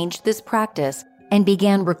PD changed this practice and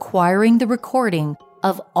began requiring the recording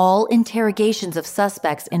of all interrogations of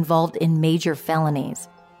suspects involved in major felonies.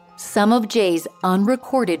 Some of Jay's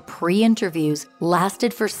unrecorded pre-interviews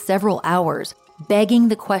lasted for several hours, begging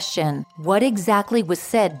the question, what exactly was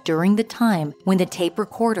said during the time when the tape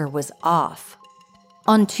recorder was off?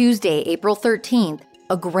 On Tuesday, April 13th,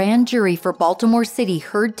 a grand jury for Baltimore City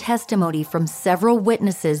heard testimony from several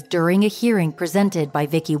witnesses during a hearing presented by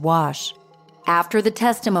Vicky Wash. After the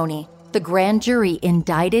testimony, the grand jury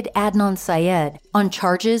indicted Adnan Syed on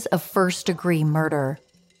charges of first-degree murder.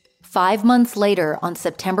 5 months later, on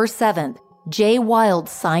September 7th, Jay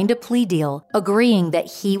Wilds signed a plea deal agreeing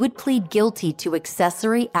that he would plead guilty to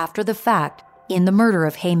accessory after the fact in the murder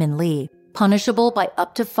of Hae Min Lee, punishable by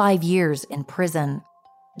up to 5 years in prison.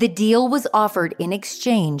 The deal was offered in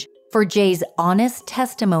exchange for Jay's honest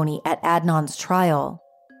testimony at Adnan's trial.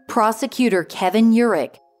 Prosecutor Kevin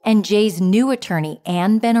Urich and Jay's new attorney,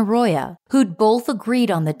 Ann Benaroya, who'd both agreed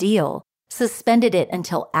on the deal, suspended it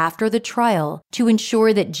until after the trial to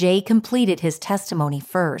ensure that Jay completed his testimony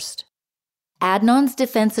first. Adnan's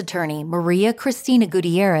defense attorney, Maria Cristina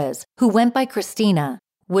Gutierrez, who went by Cristina,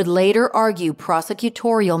 would later argue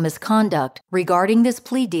prosecutorial misconduct regarding this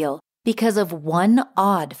plea deal because of one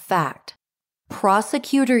odd fact.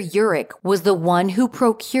 Prosecutor Urich was the one who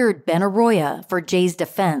procured Benaroya for Jay's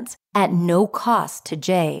defense at no cost to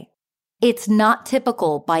Jay. It's not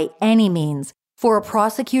typical by any means for a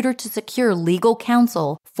prosecutor to secure legal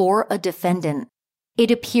counsel for a defendant. It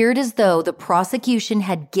appeared as though the prosecution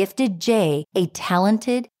had gifted Jay a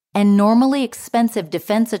talented and normally expensive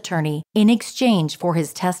defense attorney in exchange for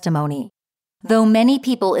his testimony, though many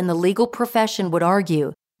people in the legal profession would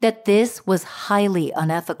argue that this was highly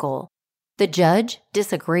unethical. The judge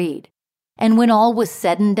disagreed, and when all was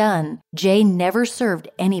said and done, Jay never served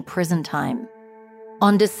any prison time.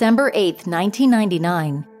 On December 8,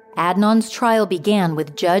 1999, Adnan's trial began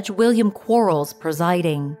with Judge William Quarles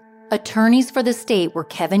presiding. Attorneys for the state were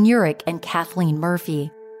Kevin Urich and Kathleen Murphy.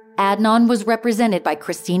 Adnan was represented by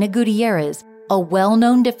Cristina Gutierrez, a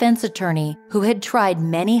well-known defense attorney who had tried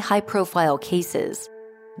many high-profile cases.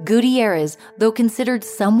 Gutierrez, though considered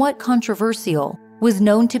somewhat controversial, was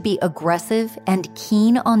known to be aggressive and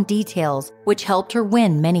keen on details, which helped her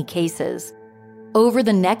win many cases. Over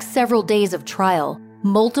the next several days of trial,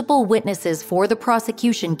 multiple witnesses for the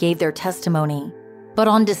prosecution gave their testimony. But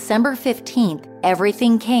on December 15th,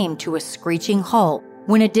 everything came to a screeching halt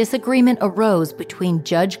when a disagreement arose between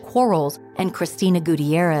Judge Quarles and Cristina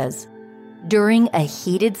Gutierrez. During a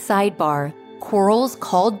heated sidebar, Quarles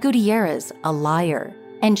called Gutierrez a liar,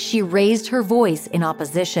 and she raised her voice in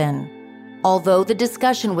opposition. Although the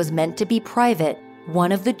discussion was meant to be private,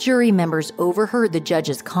 one of the jury members overheard the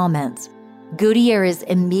judge's comments. Gutierrez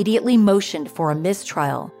immediately motioned for a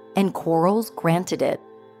mistrial, and Quarles granted it.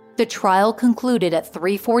 The trial concluded at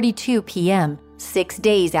 3:42 p.m., 6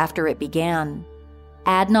 days after it began.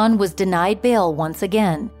 Adnan was denied bail once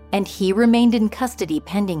again, and he remained in custody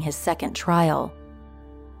pending his second trial.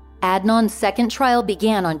 Adnan's second trial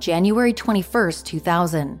began on January 21,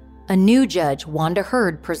 2000. A new judge, Wanda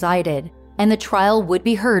Hurd, presided, and the trial would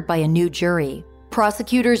be heard by a new jury.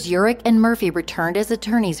 Prosecutors Urich and Murphy returned as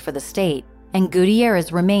attorneys for the state, and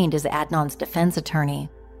Gutierrez remained as Adnan's defense attorney.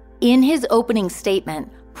 In his opening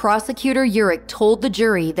statement, Prosecutor Urich told the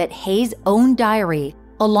jury that Hae's own diary,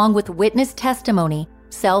 along with witness testimony,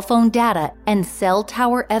 cell phone data, and cell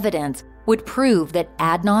tower evidence, would prove that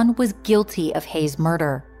Adnan was guilty of Hae's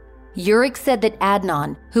murder. Yurik said that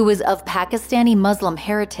Adnan, who was of Pakistani Muslim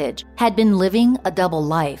heritage, had been living a double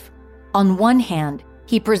life. On one hand,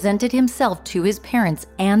 he presented himself to his parents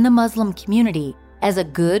and the Muslim community as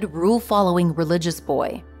a good, rule-following religious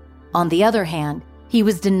boy. On the other hand, he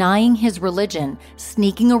was denying his religion,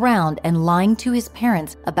 sneaking around and lying to his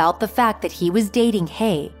parents about the fact that he was dating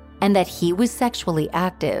Hae and that he was sexually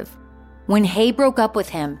active. When Hae broke up with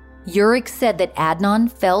him, Yurik said that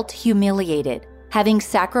Adnan felt humiliated, having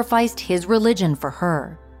sacrificed his religion for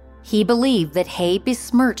her. He believed that Hae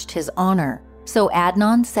besmirched his honor, so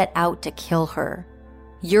Adnan set out to kill her.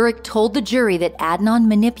 Yurik told the jury that Adnan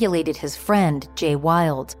manipulated his friend, Jay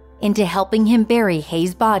Wilds, into helping him bury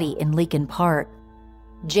Hae's body in Leakin Park.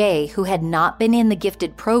 Jay, who had not been in the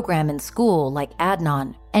gifted program in school like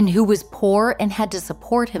Adnan, and who was poor and had to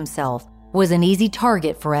support himself, was an easy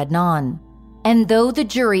target for Adnan. And though the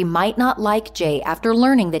jury might not like Jay after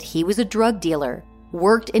learning that he was a drug dealer,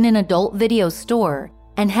 worked in an adult video store,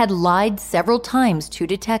 and had lied several times to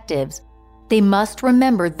detectives, they must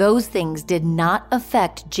remember those things did not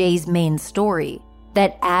affect Jay's main story,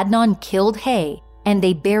 that Adnan killed Hae and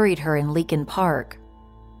they buried her in Leakin Park.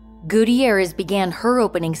 Gutierrez began her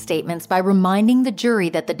opening statements by reminding the jury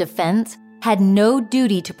that the defense had no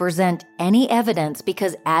duty to present any evidence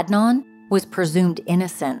because Adnan was presumed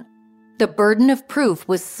innocent. The burden of proof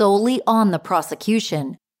was solely on the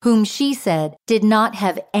prosecution, whom she said did not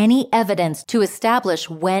have any evidence to establish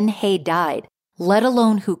when Hae died, let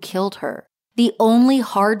alone who killed her. The only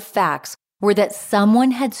hard facts were that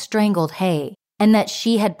someone had strangled Hae and that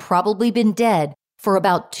she had probably been dead for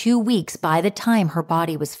about 2 weeks by the time her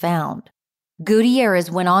body was found.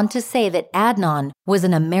 Gutierrez went on to say that Adnan was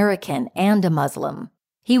an American and a Muslim.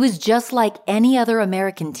 He was just like any other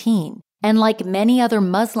American teen, and like many other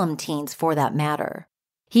Muslim teens for that matter.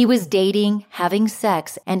 He was dating, having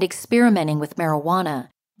sex, and experimenting with marijuana,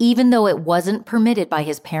 even though it wasn't permitted by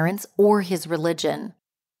his parents or his religion.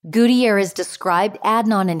 Gutierrez described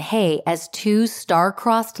Adnan and Hae as two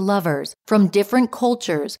star-crossed lovers from different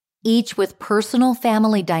cultures, each with personal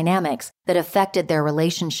family dynamics that affected their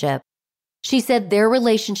relationship. She said their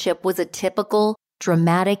relationship was a typical,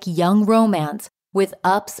 dramatic young romance with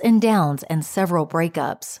ups and downs and several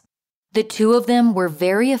breakups. The two of them were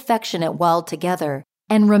very affectionate while together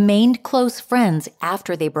and remained close friends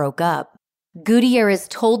after they broke up. Gutierrez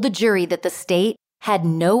told the jury that the state had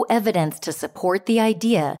no evidence to support the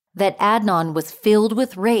idea that Adnan was filled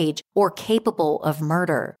with rage or capable of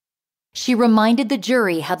murder. She reminded the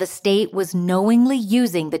jury how the state was knowingly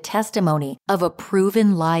using the testimony of a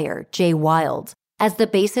proven liar, Jay Wilds, as the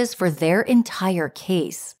basis for their entire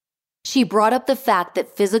case. She brought up the fact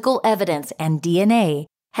that physical evidence and DNA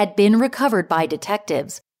had been recovered by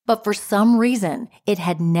detectives, but for some reason, it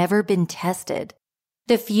had never been tested.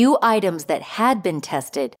 The few items that had been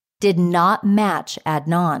tested did not match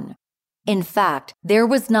Adnan. In fact, there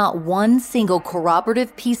was not one single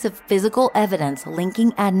corroborative piece of physical evidence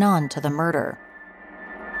linking Adnan to the murder.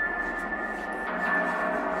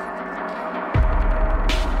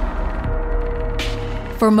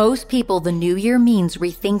 For most people, the new year means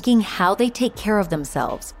rethinking how they take care of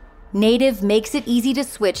themselves. Native makes it easy to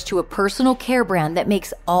switch to a personal care brand that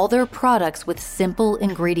makes all their products with simple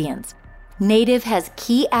ingredients. Native has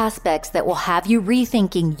key aspects that will have you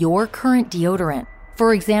rethinking your current deodorant.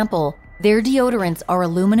 For example, their deodorants are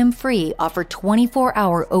aluminum-free, offer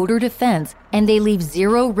 24-hour odor defense, and they leave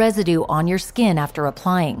zero residue on your skin after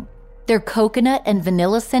applying. Their coconut and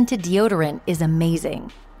vanilla-scented deodorant is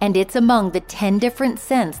amazing, and it's among the 10 different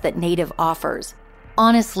scents that Native offers.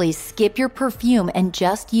 Honestly, skip your perfume and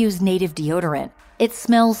just use Native deodorant. It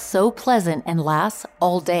smells so pleasant and lasts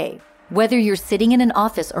all day. Whether you're sitting in an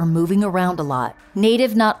office or moving around a lot,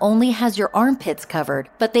 Native not only has your armpits covered,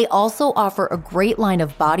 but they also offer a great line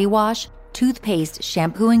of body wash, toothpaste,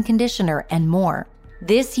 shampoo and conditioner, and more.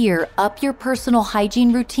 This year, up your personal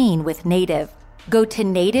hygiene routine with Native. Go to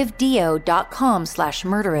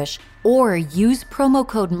nativedeo.com/murderish or use promo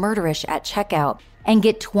code murderish at checkout and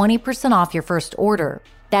get 20% off your first order.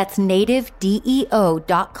 That's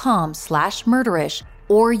nativedeo.com/murderish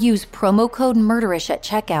or use promo code murderish at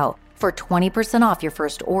checkout for 20% off your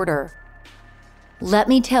first order. Let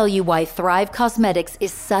me tell you why Thrive Causemetics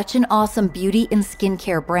is such an awesome beauty and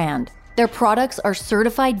skincare brand. Their products are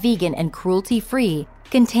certified vegan and cruelty-free,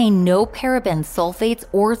 contain no parabens, sulfates,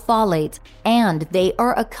 or phthalates, and they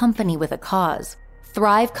are a company with a cause.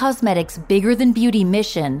 Thrive Causemetics' Bigger Than Beauty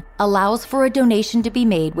mission allows for a donation to be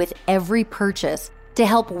made with every purchase to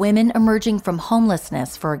help women emerging from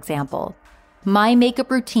homelessness, for example. My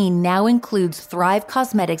makeup routine now includes Thrive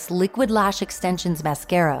Causemetics Liquid Lash Extensions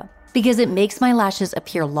Mascara, because it makes my lashes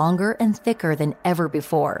appear longer and thicker than ever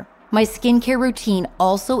before. My skincare routine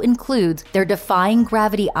also includes their Defying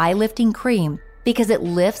Gravity Eye Lifting Cream because it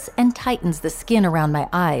lifts and tightens the skin around my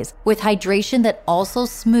eyes with hydration that also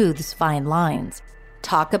smooths fine lines.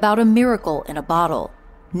 Talk about a miracle in a bottle.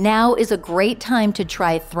 Now is a great time to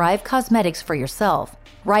try Thrive Causemetics for yourself.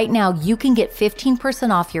 Right now, you can get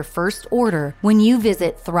 15% off your first order when you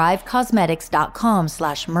visit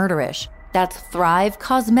thrivecosmetics.com/murderish. That's Thrive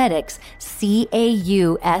Causemetics,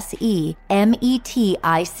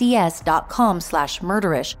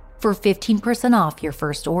 CAUSEMETICS.com/murderish for 15% off your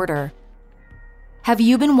first order. Have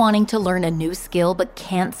you been wanting to learn a new skill but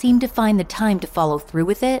can't seem to find the time to follow through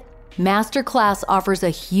with it? Masterclass offers a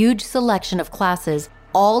huge selection of classes,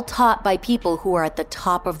 all taught by people who are at the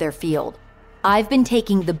top of their field. I've been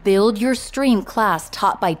taking the Build Your Stream class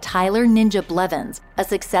taught by Tyler Ninja Blevins, a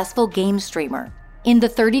successful game streamer. In the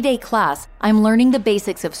 30-day class, I'm learning the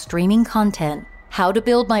basics of streaming content, how to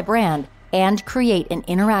build my brand, and create an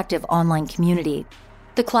interactive online community.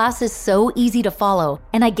 The class is so easy to follow,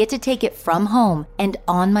 and I get to take it from home and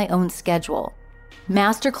on my own schedule.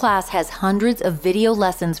 Masterclass has hundreds of video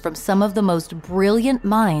lessons from some of the most brilliant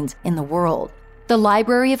minds in the world. The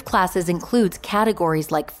library of classes includes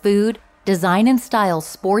categories like food, design and style,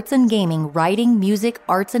 sports and gaming, writing, music,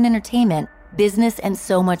 arts and entertainment, business, and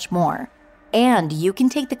so much more. And you can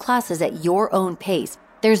take the classes at your own pace.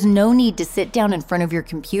 There's no need to sit down in front of your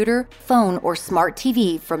computer, phone, or smart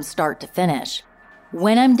TV from start to finish.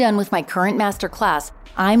 When I'm done with my current master class,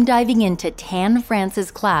 I'm diving into Tan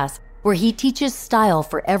France's class, where he teaches style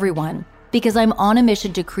for everyone, because I'm on a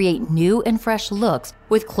mission to create new and fresh looks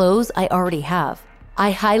with clothes I already have.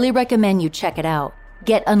 I highly recommend you check it out.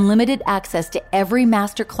 Get unlimited access to every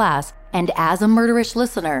master class, and as a Murderish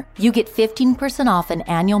listener, you get 15% off an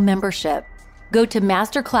annual membership. Go to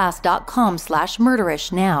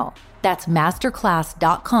masterclass.com/murderish now. That's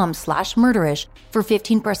masterclass.com/murderish for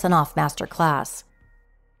 15% off masterclass.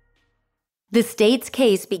 The state's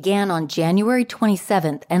case began on January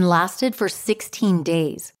 27th and lasted for 16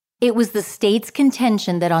 days. It was the state's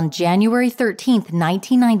contention that on January 13th,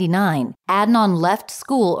 1999, Adnan left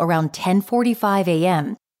school around 10:45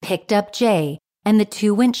 a.m., picked up Jay, and the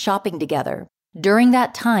two went shopping together. During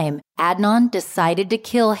that time, Adnan decided to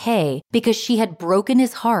kill Hae because she had broken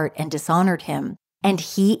his heart and dishonored him, and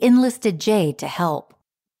he enlisted Jay to help.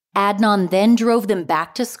 Adnan then drove them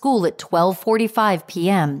back to school at 12:45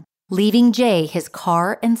 p.m., leaving Jay his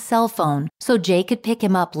car and cell phone so Jay could pick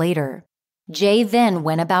him up later. Jay then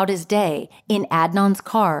went about his day in Adnan's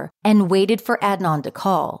car and waited for Adnan to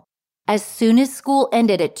call. As soon as school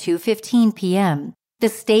ended at 2:15 p.m., the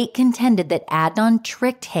state contended that Adnan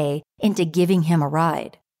tricked Hae into giving him a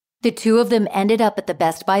ride. The two of them ended up at the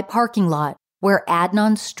Best Buy parking lot, where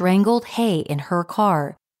Adnan strangled Hae in her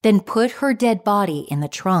car, then put her dead body in the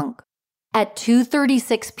trunk. At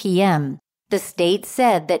 2:36 p.m., the state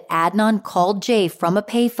said that Adnan called Jay from a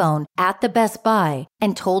payphone at the Best Buy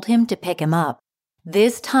and told him to pick him up.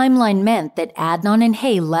 This timeline meant that Adnan and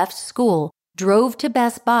Hae left school, drove to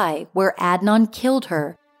Best Buy where Adnan killed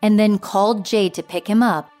her, and then called Jay to pick him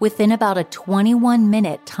up within about a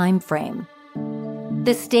 21-minute time frame.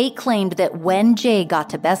 The state claimed that when Jay got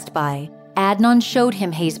to Best Buy, Adnan showed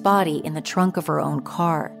him Hae's body in the trunk of her own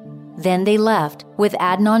car. Then they left, with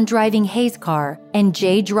Adnan driving Hae's car and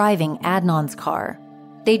Jay driving Adnan's car.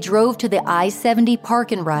 They drove to the I-70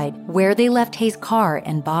 park and ride, where they left Hae's car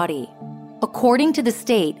and body. According to the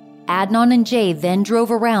state, Adnan and Jay then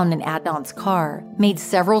drove around in Adnan's car, made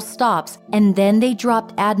several stops, and then they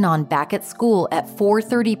dropped Adnan back at school at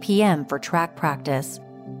 4:30 p.m. for track practice.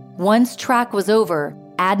 Once track was over,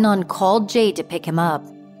 Adnan called Jay to pick him up.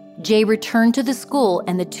 Jay returned to the school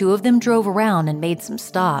and the two of them drove around and made some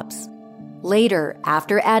stops. Later,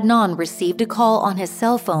 after Adnan received a call on his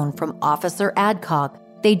cell phone from Officer Adcock,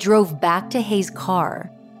 they drove back to Hae's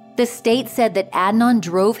car. The state said that Adnan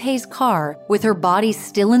drove Hae's car with her body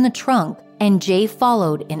still in the trunk, and Jay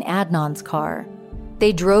followed in Adnan's car.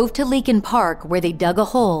 They drove to Leakin Park, where they dug a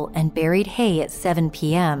hole and buried Hae at 7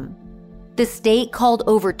 p.m. The state called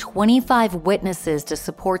over 25 witnesses to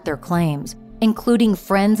support their claims, including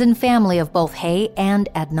friends and family of both Hae and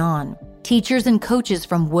Adnan, teachers and coaches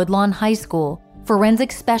from Woodlawn High School,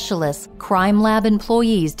 forensic specialists, crime lab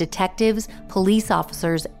employees, detectives, police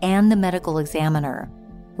officers, and the medical examiner.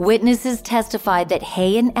 Witnesses testified that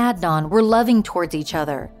Hae and Adnan were loving towards each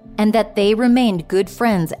other and that they remained good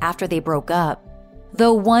friends after they broke up.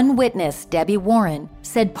 Though one witness, Debbie Warren,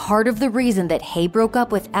 said part of the reason that Hae broke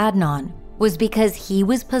up with Adnan was because he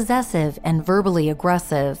was possessive and verbally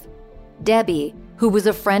aggressive. Debbie, who was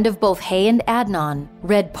a friend of both Hae and Adnan,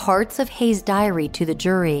 read parts of Hae's diary to the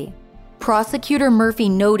jury. Prosecutor Murphy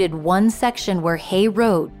noted one section where Hae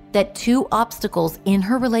wrote that 2 obstacles in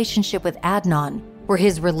her relationship with Adnan were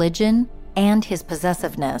his religion and his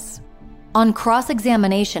possessiveness. On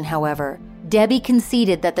cross-examination, however, Debbie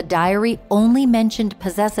conceded that the diary only mentioned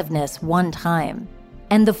possessiveness one time,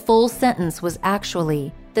 and the full sentence was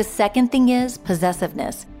actually, "The second thing is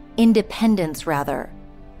possessiveness, independence rather.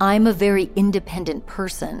 I'm a very independent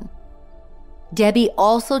person." Debbie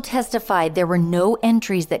also testified there were no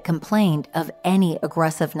entries that complained of any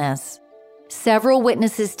aggressiveness. Several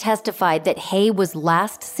witnesses testified that Hae was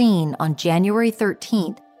last seen on January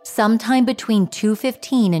 13th, sometime between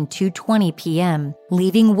 2:15 and 2:20 p.m.,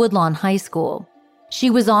 leaving Woodlawn High School. She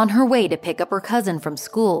was on her way to pick up her cousin from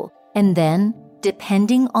school, and then,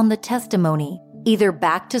 depending on the testimony, either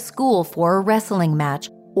back to school for a wrestling match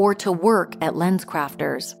or to work at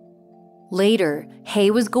LensCrafters. Later, Hae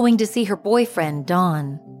was going to see her boyfriend,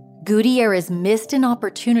 Don. Gutierrez missed an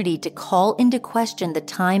opportunity to call into question the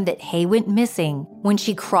time that Hae went missing when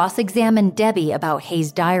she cross-examined Debbie about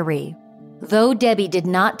Hae's diary. Though Debbie did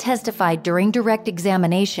not testify during direct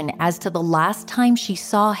examination as to the last time she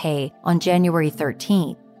saw Hae on January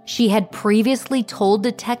 13th, she had previously told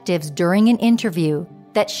detectives during an interview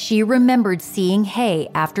that she remembered seeing Hae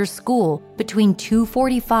after school between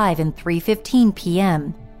 2:45 and 3:15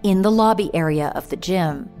 p.m. in the lobby area of the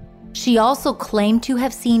gym. She also claimed to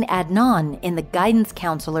have seen Adnan in the guidance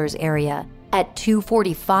counselor's area at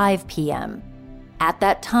 2:45 p.m. At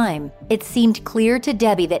that time, it seemed clear to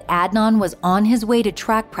Debbie that Adnan was on his way to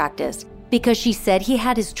track practice because she said he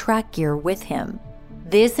had his track gear with him.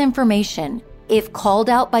 This information, if called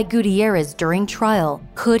out by Gutierrez during trial,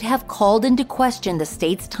 could have called into question the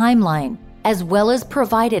state's timeline, as well as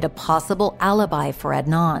provided a possible alibi for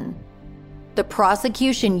Adnan. The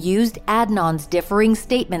prosecution used Adnan's differing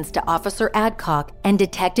statements to Officer Adcock and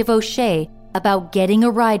Detective O'Shea about getting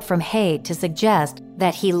a ride from Hae to suggest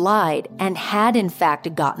that he lied and had in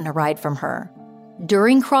fact gotten a ride from her.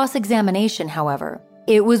 During cross-examination, however,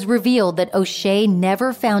 it was revealed that O'Shea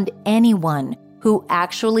never found anyone who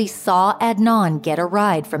actually saw Adnan get a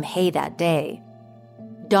ride from Hae that day.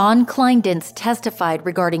 Don Kleindentz testified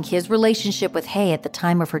regarding his relationship with Hae at the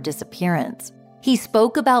time of her disappearance. He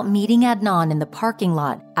spoke about meeting Adnan in the parking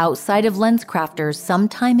lot outside of LensCrafters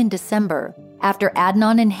sometime in December after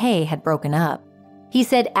Adnan and Hae had broken up. He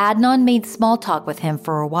said Adnan made small talk with him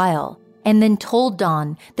for a while and then told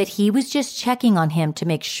Don that he was just checking on him to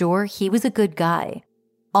make sure he was a good guy.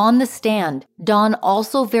 On the stand, Don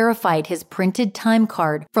also verified his printed time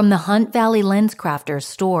card from the Hunt Valley LensCrafters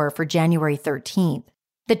store for January 13th.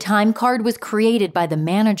 The time card was created by the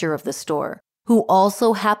manager of the store, who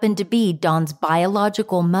also happened to be Don's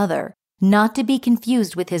biological mother, not to be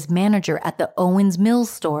confused with his manager at the Owens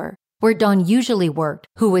Mills store, where Don usually worked,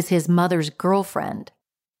 who was his mother's girlfriend.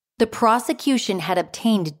 The prosecution had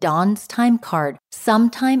obtained Don's time card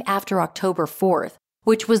sometime after October 4th,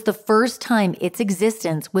 which was the first time its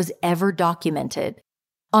existence was ever documented.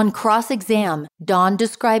 On cross-exam, Don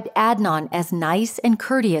described Adnan as nice and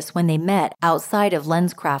courteous when they met outside of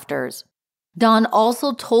LensCrafters. Don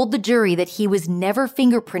also told the jury that he was never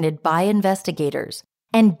fingerprinted by investigators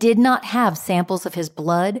and did not have samples of his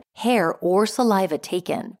blood, hair, or saliva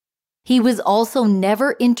taken. He was also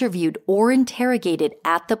never interviewed or interrogated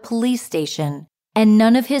at the police station, and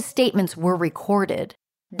none of his statements were recorded.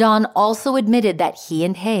 Don also admitted that he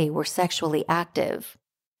and Hae were sexually active.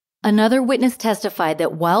 Another witness testified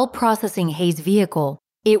that while processing Hae's vehicle,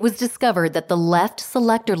 it was discovered that the left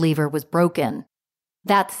selector lever was broken.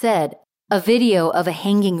 That said, a video of a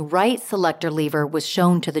hanging right selector lever was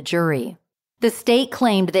shown to the jury. The state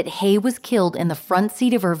claimed that Hae was killed in the front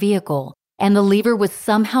seat of her vehicle, and the lever was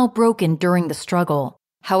somehow broken during the struggle.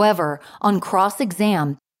 However, on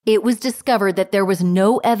cross-exam, it was discovered that there was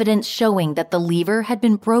no evidence showing that the lever had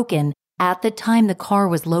been broken at the time the car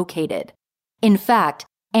was located. In fact,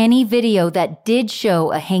 any video that did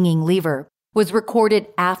show a hanging lever was recorded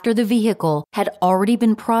after the vehicle had already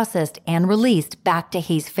been processed and released back to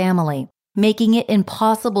Hae's family, making it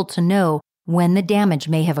impossible to know when the damage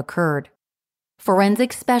may have occurred.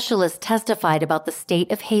 Forensic specialists testified about the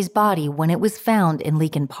state of Hae's body when it was found in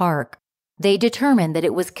Leakin Park. They determined that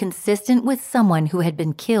it was consistent with someone who had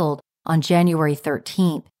been killed on January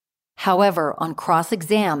 13th. However, on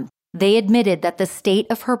cross-exam, they admitted that the state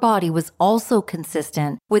of her body was also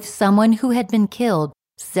consistent with someone who had been killed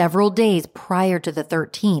several days prior to the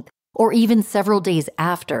 13th, or even several days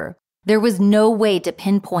after. There was no way to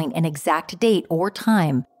pinpoint an exact date or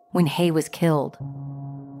time when Hae was killed.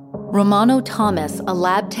 Romano Thomas, a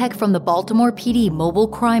lab tech from the Baltimore PD Mobile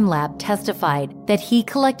Crime Lab, testified that he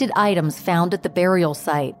collected items found at the burial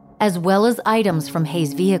site, as well as items from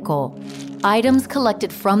Hae's vehicle. Items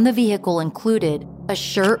collected from the vehicle included a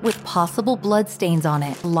shirt with possible bloodstains on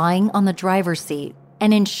it lying on the driver's seat,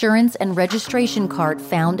 an insurance and registration card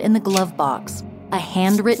found in the glove box, a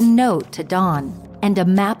handwritten note to Dawn, and a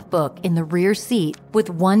map book in the rear seat with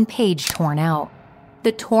one page torn out.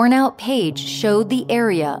 The torn-out page showed the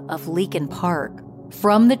area of Leakin Park.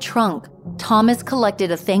 From the trunk, Thomas collected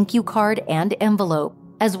a thank you card and envelope,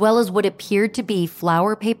 as well as what appeared to be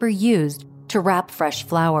flower paper used to wrap fresh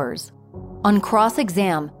flowers. On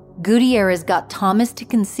cross-exam, Gutierrez got Thomas to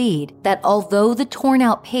concede that although the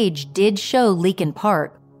torn-out page did show Leakin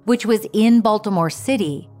Park, which was in Baltimore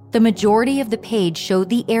City, the majority of the page showed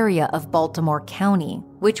the area of Baltimore County,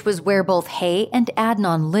 which was where both Hae and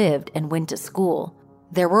Adnan lived and went to school.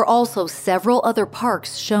 There were also several other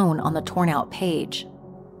parks shown on the torn-out page.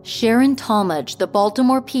 Sharon Talmadge, the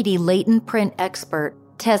Baltimore PD latent print expert,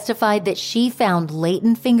 testified that she found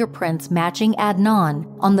latent fingerprints matching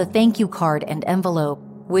Adnan on the thank you card and envelope,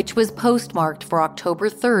 which was postmarked for October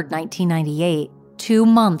 3, 1998, 2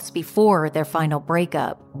 months before their final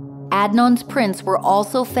breakup. Adnan's prints were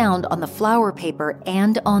also found on the flower paper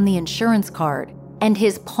and on the insurance card, and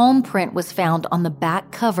his palm print was found on the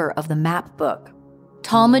back cover of the map book.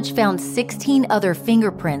 Talmadge found 16 other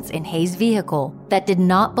fingerprints in Hae's vehicle that did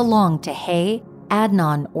not belong to Hae,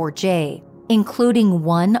 Adnan, or Jay, including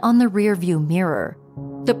one on the rearview mirror.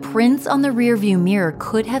 The prints on the rearview mirror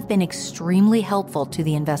could have been extremely helpful to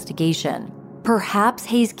the investigation. Perhaps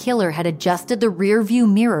Hae's killer had adjusted the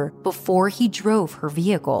rearview mirror before he drove her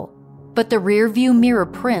vehicle. But the rearview mirror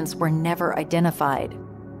prints were never identified.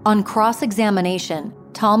 On cross-examination,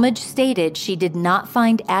 Talmadge stated she did not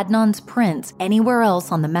find Adnan's prints anywhere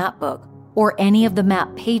else on the map book or any of the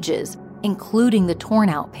map pages, including the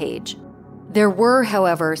torn-out page. There were,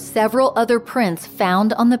 however, several other prints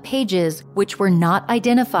found on the pages which were not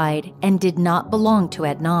identified and did not belong to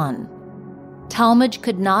Adnan. Talmadge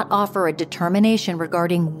could not offer a determination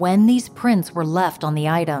regarding when these prints were left on the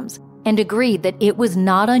items and agreed that it was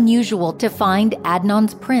not unusual to find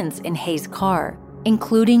Adnan's prints in Hae's car,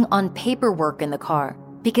 including on paperwork in the car,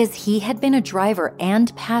 because he had been a driver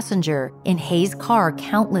and passenger in Hae's car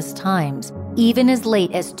countless times, even as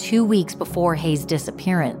late as 2 weeks before Hae's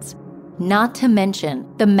disappearance. Not to mention,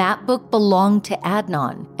 the map book belonged to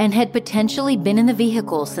Adnan and had potentially been in the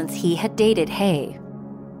vehicle since he had dated Hae.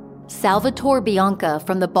 Salvatore Bianca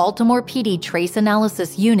from the Baltimore PD Trace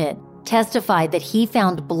Analysis Unit testified that he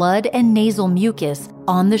found blood and nasal mucus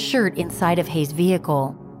on the shirt inside of Hae's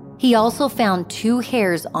vehicle. He also found 2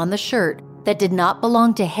 hairs on the shirt that did not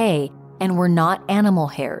belong to Hae and were not animal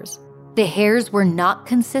hairs. The hairs were not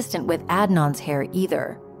consistent with Adnan's hair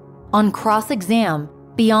either. On cross-exam,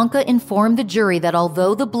 Bianca informed the jury that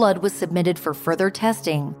although the blood was submitted for further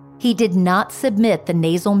testing, he did not submit the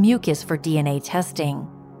nasal mucus for DNA testing.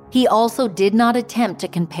 He also did not attempt to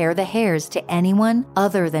compare the hairs to anyone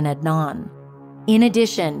other than Adnan. In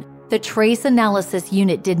addition, the Trace Analysis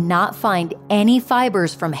Unit did not find any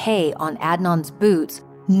fibers from Hae on Adnan's boots,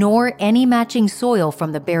 nor any matching soil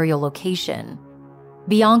from the burial location.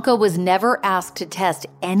 Bianca was never asked to test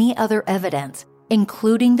any other evidence,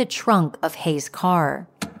 including the trunk of Hae's car.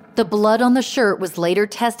 The blood on the shirt was later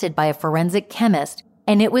tested by a forensic chemist,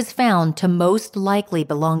 and it was found to most likely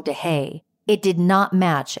belong to Hae. It did not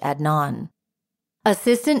match Adnan.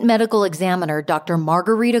 Assistant Medical Examiner Dr.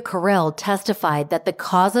 Margarita Carell testified that the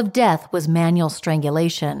cause of death was manual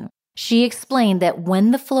strangulation. She explained that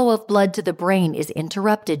when the flow of blood to the brain is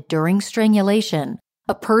interrupted during strangulation,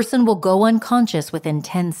 a person will go unconscious within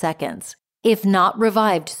 10 seconds. If not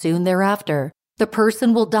revived soon thereafter, the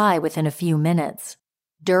person will die within a few minutes.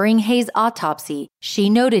 During Hae's autopsy, she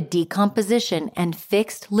noted decomposition and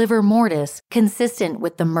fixed livor mortis consistent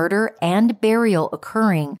with the murder and burial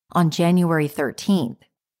occurring on January 13th.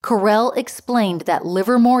 Carell explained that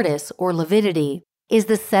livor mortis, or lividity, is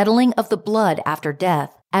the settling of the blood after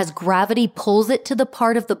death, as gravity pulls it to the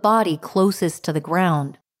part of the body closest to the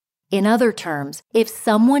ground. In other terms, if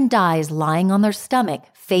someone dies lying on their stomach,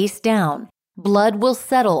 face down, blood will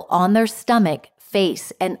settle on their stomach,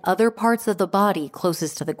 face, and other parts of the body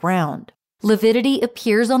closest to the ground. Lividity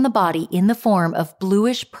appears on the body in the form of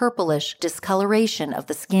bluish-purplish discoloration of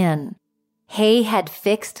the skin. Hae had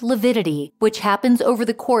fixed lividity, which happens over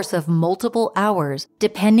the course of multiple hours,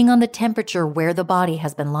 depending on the temperature where the body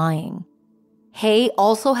has been lying. Hae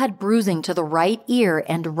also had bruising to the right ear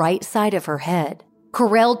and right side of her head.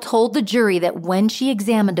 Carell told the jury that when she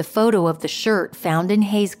examined a photo of the shirt found in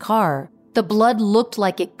Hae's car, the blood looked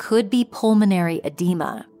like it could be pulmonary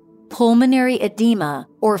edema. Pulmonary edema,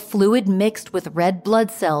 or fluid mixed with red blood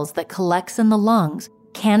cells that collects in the lungs,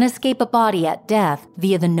 can escape a body at death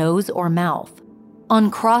via the nose or mouth.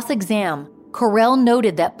 On cross-exam, Correll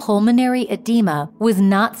noted that pulmonary edema was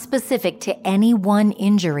not specific to any one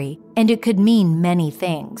injury, and it could mean many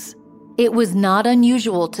things. It was not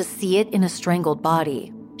unusual to see it in a strangled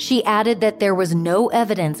body. She added that there was no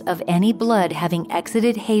evidence of any blood having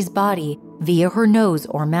exited Hae's body via her nose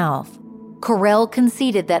or mouth. Correll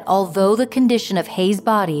conceded that although the condition of Hae's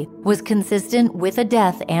body was consistent with a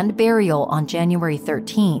death and burial on January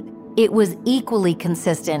 13th, it was equally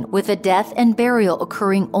consistent with a death and burial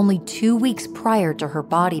occurring only 2 weeks prior to her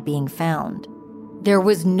body being found. There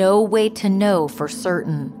was no way to know for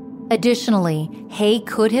certain. Additionally, Hae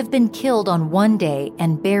could have been killed on one day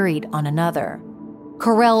and buried on another.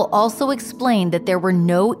 Correll also explained that there were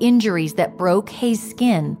no injuries that broke Hae's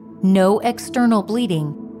skin, no external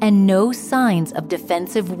bleeding, and no signs of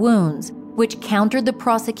defensive wounds, which countered the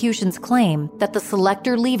prosecution's claim that the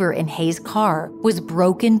selector lever in Hae's car was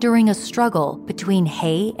broken during a struggle between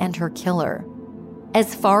Hae and her killer.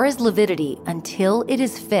 As far as lividity, until it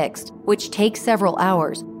is fixed, which takes several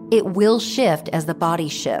hours, it will shift as the body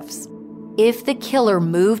shifts. If the killer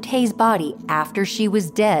moved Hae's body after she was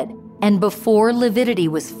dead and before lividity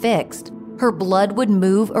was fixed, her blood would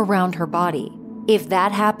move around her body. If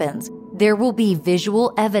that happens, there will be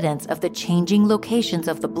visual evidence of the changing locations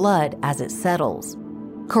of the blood as it settles.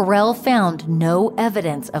 Correll found no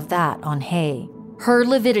evidence of that on Hae. Her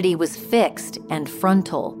lividity was fixed and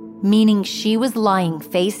frontal, meaning she was lying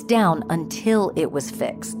face down until it was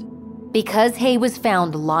fixed. Because Hae was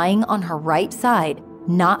found lying on her right side,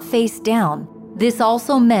 not face down, this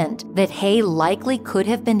also meant that Hae likely could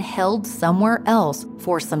have been held somewhere else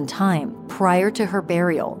for some time prior to her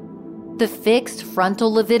burial. The fixed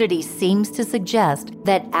frontal lividity seems to suggest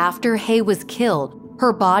that after Hae was killed,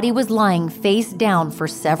 her body was lying face down for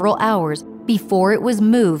several hours before it was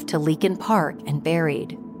moved to Leakin Park and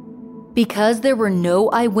buried. Because there were no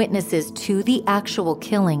eyewitnesses to the actual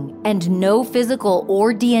killing and no physical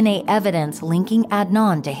or DNA evidence linking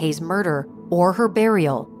Adnan to Hae's murder or her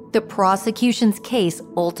burial, the prosecution's case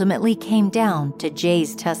ultimately came down to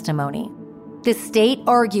Jay's testimony. The state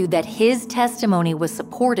argued that his testimony was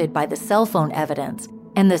supported by the cell phone evidence,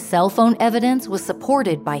 and the cell phone evidence was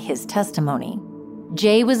supported by his testimony.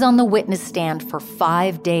 Jay was on the witness stand for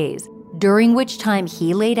 5 days, during which time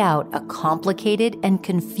he laid out a complicated and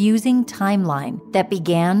confusing timeline that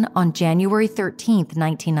began on January 13,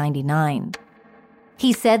 1999.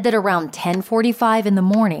 He said that around 10:45 in the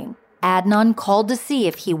morning, Adnan called to see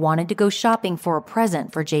if he wanted to go shopping for a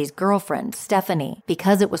present for Jay's girlfriend, Stephanie,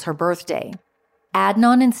 because it was her birthday.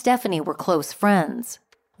 Adnan and Stephanie were close friends.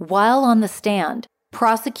 While on the stand,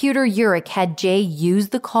 Prosecutor Urich had Jay use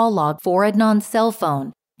the call log for Adnan's cell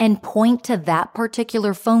phone and point to that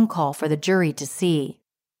particular phone call for the jury to see.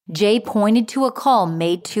 Jay pointed to a call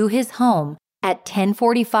made to his home at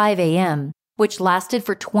 10:45 a.m., which lasted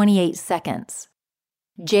for 28 seconds.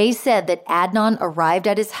 Jay said that Adnan arrived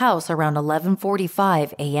at his house around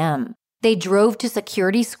 11:45 a.m. They drove to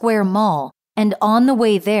Security Square Mall, and on the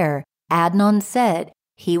way there, Adnan said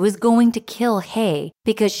he was going to kill Hae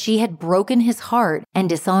because she had broken his heart and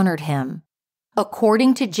dishonored him.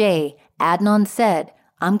 According to Jay, Adnan said,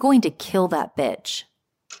 "I'm going to kill that bitch."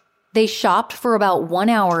 They shopped for about 1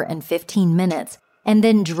 hour and 15 minutes and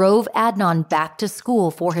then drove Adnan back to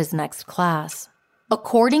school for his next class.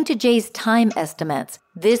 According to Jay's time estimates,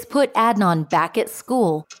 this put Adnan back at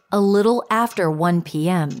school a little after 1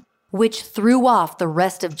 p.m., which threw off the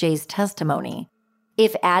rest of Jay's testimony.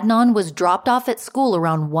 If Adnan was dropped off at school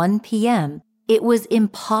around 1 p.m., it was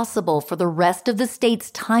impossible for the rest of the state's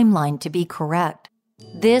timeline to be correct.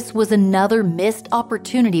 This was another missed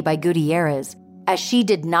opportunity by Gutierrez, as she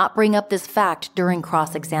did not bring up this fact during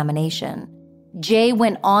cross-examination. Jay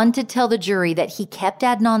went on to tell the jury that he kept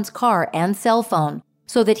Adnan's car and cell phone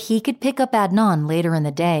so that he could pick up Adnan later in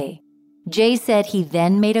the day. Jay said he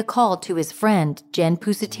then made a call to his friend Jen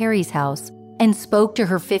Pusateri's house and spoke to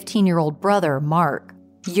her 15-year-old brother, Mark.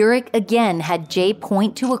 Urich again had Jay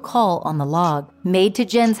point to a call on the log made to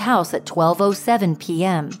Jen's house at 12:07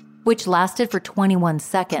 p.m., which lasted for 21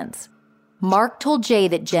 seconds. Mark told Jay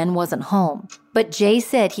that Jen wasn't home, but Jay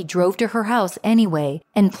said he drove to her house anyway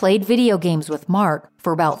and played video games with Mark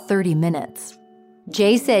for about 30 minutes.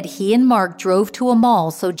 Jay said he and Mark drove to a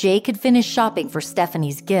mall so Jay could finish shopping for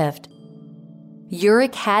Stephanie's gift.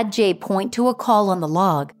 Urich had Jay point to a call on the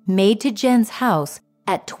log made to Jen's house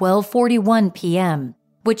at 12:41 p.m.,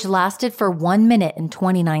 which lasted for 1 minute and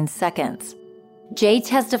 29 seconds. Jay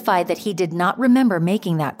testified that he did not remember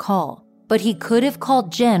making that call, but he could have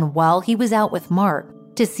called Jen while he was out with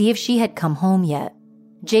Mark to see if she had come home yet.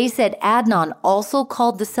 Jay said Adnan also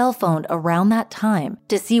called the cell phone around that time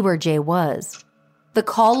to see where Jay was. The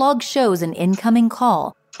call log shows an incoming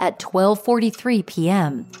call at 12:43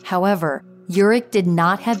 p.m. However, Urich did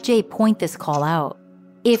not have Jay point this call out.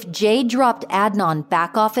 If Jay dropped Adnan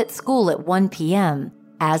back off at school at 1 p.m.,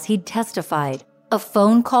 as he'd testified, a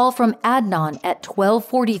phone call from Adnan at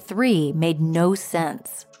 12:43 made no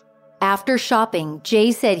sense. After shopping,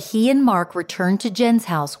 Jay said he and Mark returned to Jen's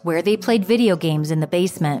house where they played video games in the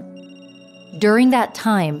basement. During that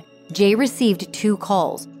time, Jay received 2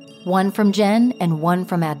 calls, one from Jen and one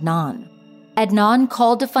from Adnan. Adnan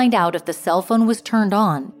called to find out if the cell phone was turned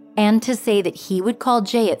on and to say that he would call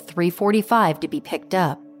Jay at 3:45 to be picked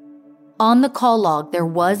up. On the call log, there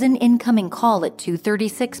was an incoming call at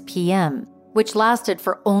 2:36 p.m., which lasted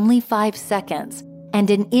for only 5 seconds, and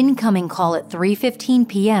an incoming call at 3:15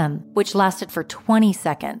 p.m., which lasted for 20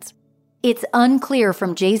 seconds. It's unclear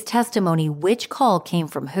from Jay's testimony which call came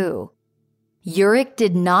from who. Urich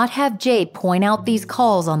did not have Jay point out these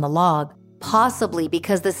calls on the log, possibly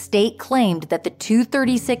because the state claimed that the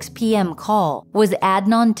 2:36 p.m. call was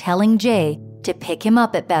Adnan telling Jay to pick him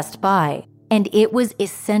up at Best Buy, and it was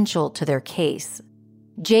essential to their case.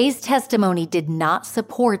 Jay's testimony did not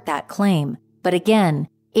support that claim, but again,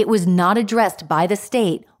 it was not addressed by the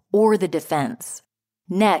state or the defense.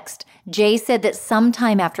 Next, Jay said that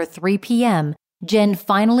sometime after 3 p.m., Jen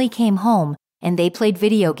finally came home and they played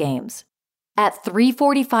video games. At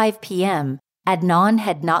 3:45 p.m., Adnan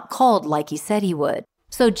had not called like he said he would,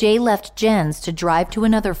 so Jay left Jen's to drive to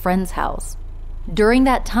another friend's house. During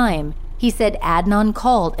that time, he said Adnan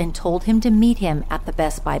called and told him to meet him at the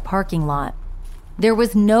Best Buy parking lot. There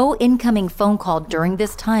was no incoming phone call during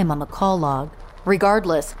this time on the call log.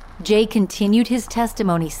 Regardless, Jay continued his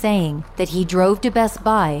testimony saying that he drove to Best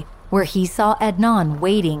Buy where he saw Adnan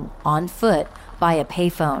waiting on foot by a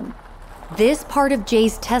payphone. This part of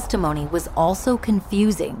Jay's testimony was also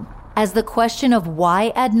confusing, as the question of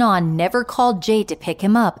why Adnan never called Jay to pick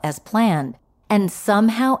him up as planned and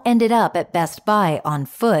somehow ended up at Best Buy on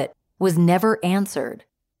foot was never answered.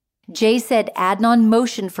 Jay said Adnan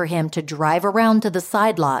motioned for him to drive around to the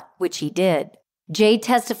side lot, which he did. Jay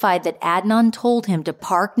testified that Adnan told him to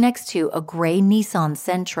park next to a gray Nissan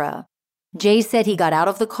Sentra. Jay said he got out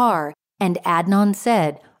of the car and Adnan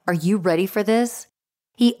said, "Are you ready for this?"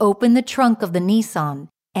 He opened the trunk of the Nissan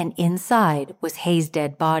and inside was Hae's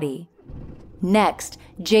dead body. Next,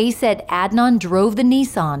 Jay said Adnan drove the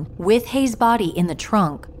Nissan with Hae's body in the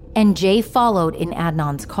trunk and Jay followed in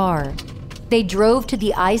Adnan's car. They drove to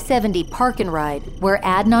the I-70 park and ride where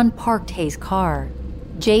Adnan parked Hae's car.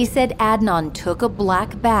 Jay said Adnan took a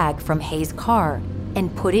black bag from Hae's car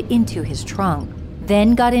and put it into his trunk,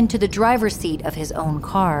 then got into the driver's seat of his own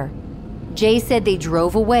car. Jay said they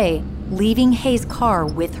drove away, leaving Hae's car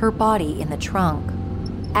with her body in the trunk.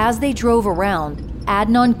 As they drove around,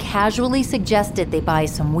 Adnan casually suggested they buy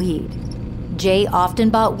some weed. Jay often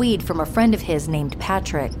bought weed from a friend of his named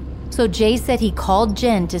Patrick, so Jay said he called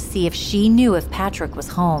Jen to see if she knew if Patrick was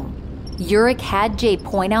home. Urich had Jay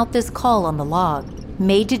point out this call on the log,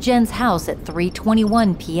 made to Jen's house at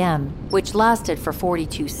 3:21 p.m., which lasted for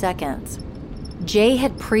 42 seconds. Jay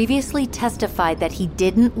had previously testified that he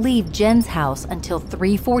didn't leave Jen's house until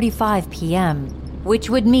 3:45 p.m., which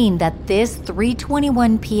would mean that this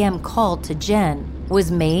 3:21 p.m. call to Jen was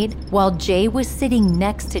made while Jay was sitting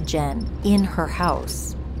next to Jen in her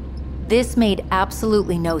house. This made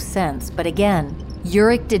absolutely no sense, but again,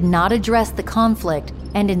 Urich did not address the conflict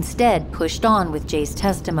and instead pushed on with Jay's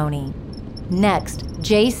testimony. Next,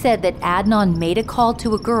 Jay said that Adnan made a call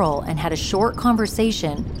to a girl and had a short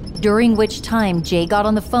conversation, during which time Jay got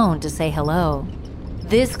on the phone to say hello.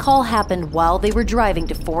 This call happened while they were driving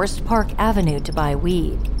to Forest Park Avenue to buy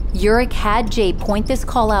weed. Urich had Jay point this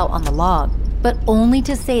call out on the log, but only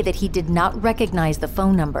to say that he did not recognize the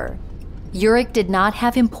phone number. Urich did not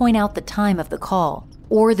have him point out the time of the call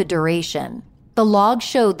or the duration. The log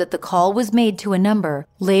showed that the call was made to a number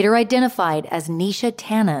later identified as Nisha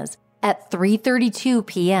Tana's at 3:32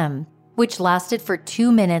 p.m., which lasted for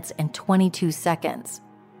 2 minutes and 22 seconds.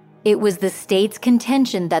 It was the state's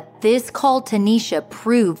contention that this call to Nisha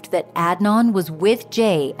proved that Adnan was with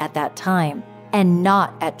Jay at that time and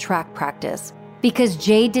not at track practice, because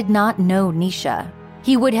Jay did not know Nisha.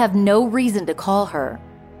 He would have no reason to call her.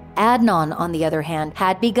 Adnan, on the other hand,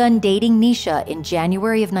 had begun dating Nisha in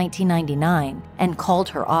January of 1999 and called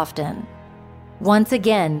her often. Once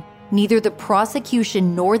again, neither the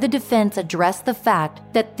prosecution nor the defense addressed the fact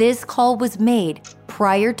that this call was made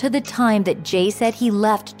prior to the time that Jay said he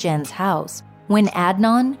left Jen's house, when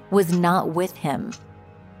Adnan was not with him.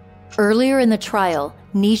 Earlier in the trial,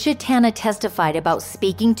 Nisha Tana testified about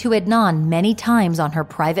speaking to Adnan many times on her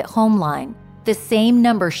private home line, the same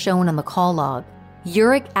number shown on the call log.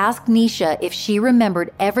 Yurik asked Nisha if she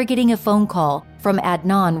remembered ever getting a phone call from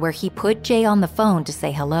Adnan where he put Jay on the phone to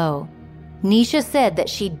say hello. Nisha said that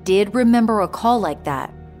she did remember a call like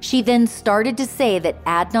that. She then started to say that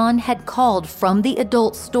Adnan had called from the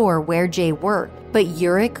adult store where Jay worked, but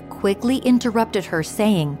Yurik quickly interrupted her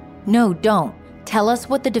saying, "No, don't. Tell us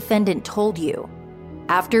what the defendant told you."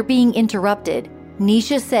 After being interrupted,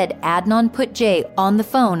 Nisha said Adnan put Jay on the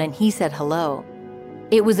phone and he said hello.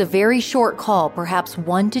 It was a very short call, perhaps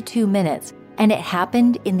 1 to 2 minutes, and it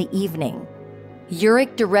happened in the evening.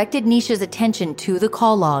 Yurik directed Nisha's attention to the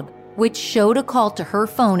call log, which showed a call to her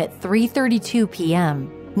phone at 3:32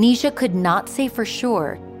 p.m. Nisha could not say for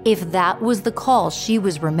sure if that was the call she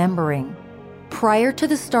was remembering. Prior to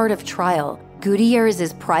the start of trial,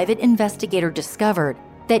 Gutierrez's private investigator discovered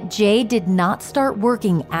that Jay did not start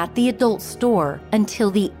working at the adult store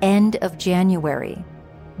until the end of January.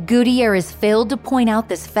 Gutierrez failed to point out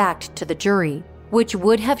this fact to the jury, which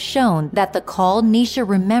would have shown that the call Nisha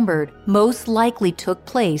remembered most likely took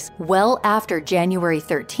place well after January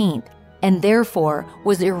 13th, and therefore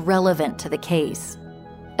was irrelevant to the case.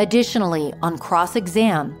 Additionally, on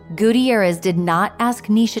cross-exam, Gutierrez did not ask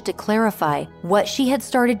Nisha to clarify what she had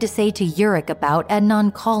started to say to Yurik about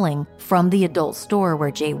Adnan calling from the adult store where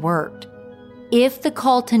Jay worked. If the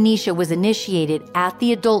call to Nisha was initiated at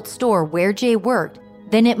the adult store where Jay worked,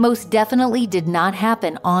 then it most definitely did not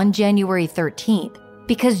happen on January 13th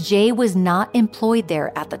because Jay was not employed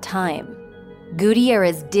there at the time.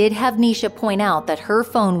 Gutierrez did have Nisha point out that her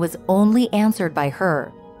phone was only answered by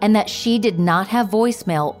her, and that she did not have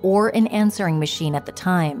voicemail or an answering machine at the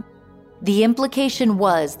time. The implication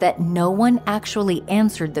was that no one actually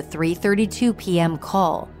answered the 3:32 p.m.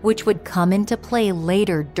 call, which would come into play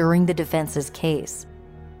later during the defense's case.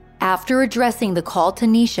 After addressing the call to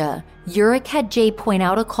Nisha, Yurik had Jay point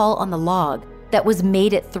out a call on the log that was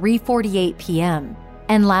made at 3:48 p.m.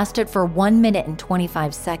 and lasted for 1 minute and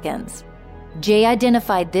 25 seconds. Jay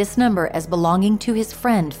identified this number as belonging to his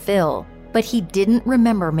friend Phil, but he didn't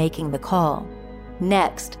remember making the call.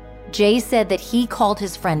 Next, Jay said that he called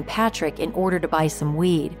his friend Patrick in order to buy some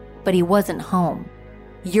weed, but he wasn't home.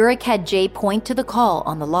 Yurik had Jay point to the call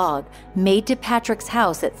on the log made to Patrick's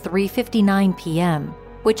house at 3:59 p.m.,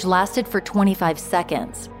 which lasted for 25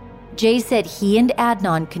 seconds. Jay said he and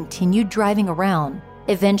Adnan continued driving around,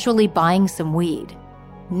 eventually buying some weed.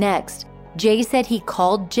 Next, Jay said he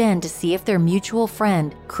called Jen to see if their mutual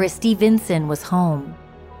friend, Christy Vinson, was home.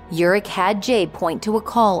 Yurik had Jay point to a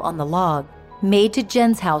call on the log made to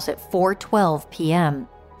Jen's house at 4:12 p.m.,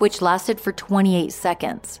 which lasted for 28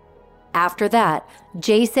 seconds. After that,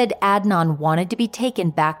 Jay said Adnan wanted to be taken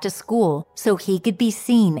back to school so he could be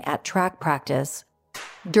seen at track practice.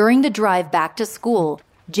 During the drive back to school,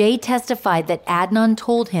 Jay testified that Adnan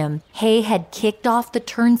told him Hae had kicked off the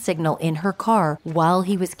turn signal in her car while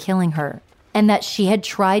he was killing her, and that she had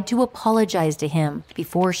tried to apologize to him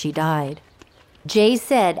before she died. Jay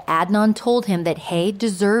said Adnan told him that Hae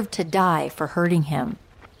deserved to die for hurting him.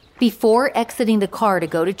 Before exiting the car to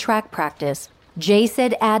go to track practice, Jay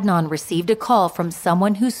said Adnan received a call from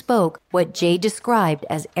someone who spoke what Jay described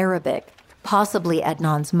as Arabic, possibly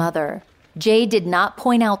Adnan's mother. Jay did not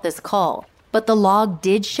point out this call, but the log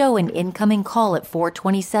did show an incoming call at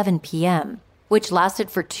 4:27 p.m., which lasted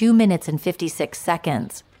for 2 minutes and 56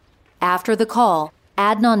 seconds. After the call,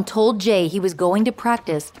 Adnan told Jay he was going to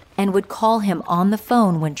practice and would call him on the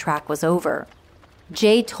phone when track was over.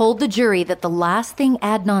 Jay told the jury that the last thing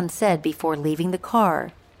Adnan said before leaving the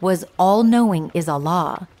car was, "All knowing is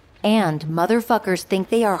Allah, and motherfuckers think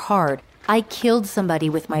they are hard. I killed somebody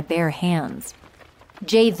with my bare hands."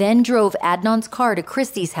 Jay then drove Adnan's car to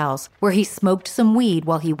Christy's house, where he smoked some weed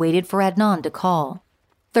while he waited for Adnan to call.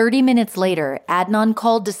 30 minutes later, Adnan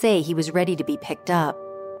called to say he was ready to be picked up.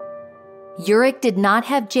 Yurik did not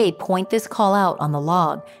have Jay point this call out on the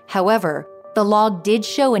log. However, the log did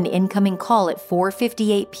show an incoming call at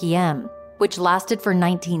 4:58 p.m., which lasted for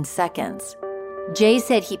 19 seconds. Jay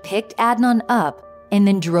said he picked Adnan up and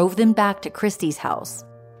then drove them back to Christy's house.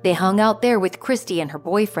 They hung out there with Christy and her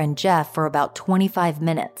boyfriend Jeff for about 25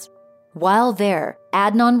 minutes. While there,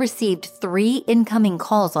 Adnan received 3 incoming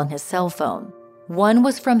calls on his cell phone. One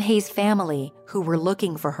was from Hae's family, who were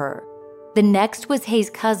looking for her. The next was Hae's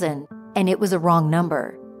cousin, and it was a wrong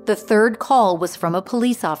number. The third call was from a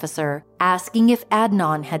police officer asking if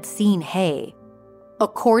Adnan had seen Hae.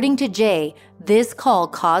 According to Jay, this call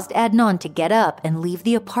caused Adnan to get up and leave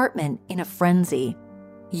the apartment in a frenzy.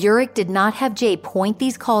 Urich did not have Jay point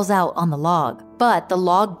these calls out on the log, but the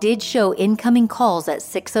log did show incoming calls at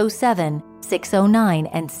 6:07, 6:09,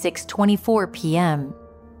 and 6:24 p.m.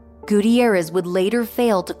 Gutierrez would later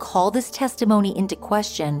fail to call this testimony into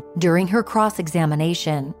question during her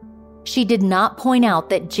cross-examination. She did not point out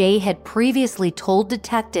that Jay had previously told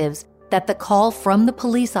detectives that the call from the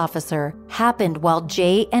police officer happened while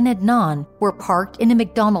Jay and Adnan were parked in a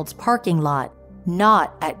McDonald's parking lot,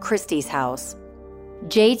 not at Christie's house.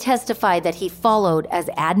 Jay testified that he followed as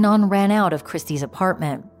Adnan ran out of Christie's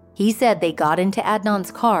apartment. He said they got into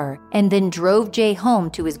Adnan's car and then drove Jay home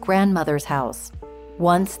to his grandmother's house.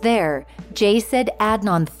 Once there, Jay said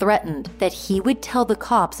Adnan threatened that he would tell the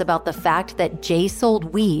cops about the fact that Jay sold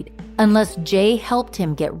weed unless Jay helped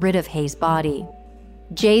him get rid of Hae's body.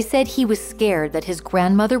 Jay said he was scared that his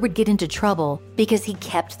grandmother would get into trouble because he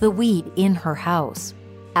kept the weed in her house.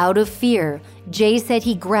 Out of fear, Jay said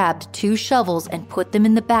he grabbed 2 shovels and put them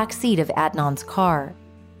in the back seat of Adnan's car.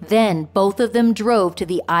 Then both of them drove to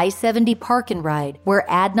the I-70 park and ride where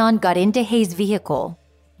Adnan got into Hae's vehicle.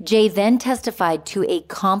 Jay then testified to a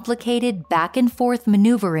complicated back and forth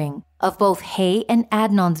maneuvering of both Hae and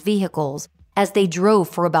Adnan's vehicles as they drove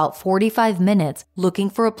for about 45 minutes looking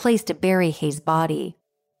for a place to bury Hae's body.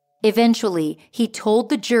 Eventually, he told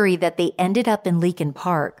the jury that they ended up in Leakin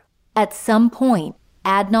Park. At some point,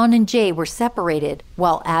 Adnan and Jay were separated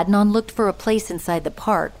while Adnan looked for a place inside the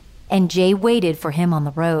park and Jay waited for him on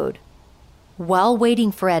the road. While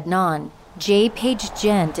waiting for Adnan, Jay paged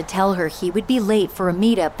Jen to tell her he would be late for a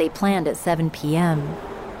meetup they planned at 7 p.m.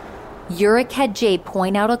 Urich had Jay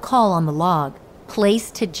point out a call on the log,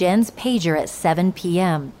 placed to Jen's pager at 7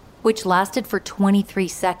 p.m., which lasted for 23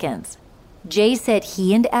 seconds. Jay said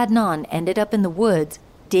he and Adnan ended up in the woods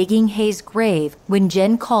digging Hae's grave when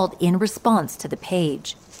Jen called in response to the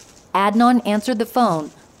page. Adnan answered the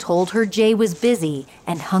phone, told her Jay was busy,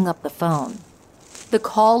 and hung up the phone. The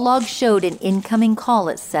call log showed an incoming call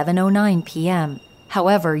at 7:09 p.m.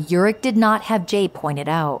 However, Urich did not have Jay pointed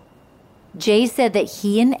out. Jay said that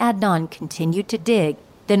he and Adnan continued to dig,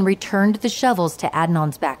 then returned the shovels to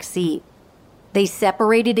Adnan's back seat. They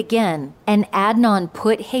separated again, and Adnan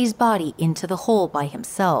put Hae's body into the hole by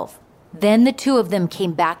himself. Then the two of them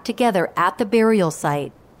came back together at the burial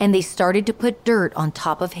site, and they started to put dirt on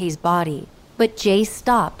top of Hae's body. But Jay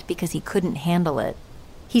stopped because he couldn't handle it.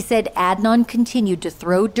 He said Adnan continued to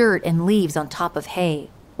throw dirt and leaves on top of Hae,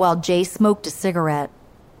 while Jay smoked a cigarette.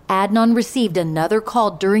 Adnan received another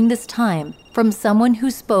call during this time from someone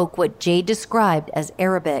who spoke what Jay described as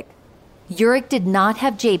Arabic. Urich did not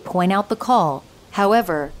have Jay point out the call.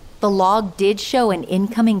 However, the log did show an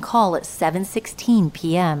incoming call at 7:16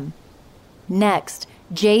 p.m. Next,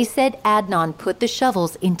 Jay said Adnan put the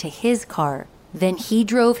shovels into his car. Then he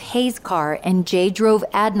drove Hae's car and Jay drove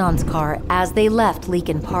Adnan's car as they left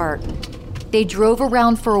Leakin Park. They drove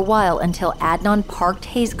around for a while until Adnan parked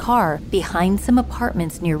Hae's car behind some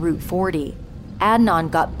apartments near Route 40.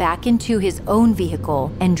 Adnan got back into his own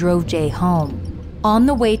vehicle and drove Jay home. On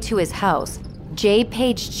the way to his house, Jay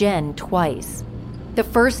paged Jen twice. The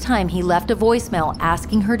first time he left a voicemail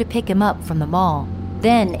asking her to pick him up from the mall.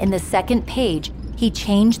 Then, in the second page, he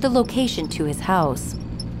changed the location to his house.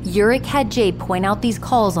 Urich had Jay point out these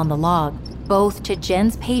calls on the log, both to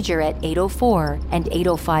Jen's pager at 8:04 and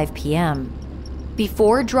 8:05 p.m.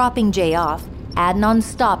 Before dropping Jay off, Adnan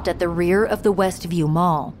stopped at the rear of the Westview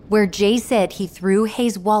Mall, where Jay said he threw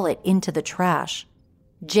Hae's wallet into the trash.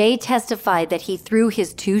 Jay testified that he threw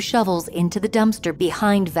his 2 shovels into the dumpster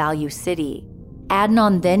behind Value City.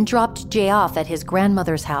 Adnan then dropped Jay off at his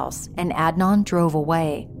grandmother's house, and Adnan drove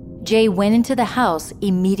away. Jay went into the house,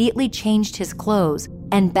 immediately changed his clothes,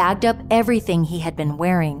 and bagged up everything he had been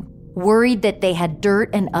wearing, worried that they had dirt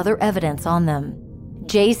and other evidence on them.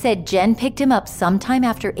 Jay said Jen picked him up sometime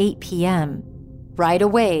after 8 p.m. Right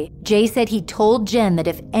away, Jay said he told Jen that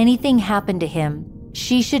if anything happened to him,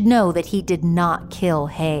 she should know that he did not kill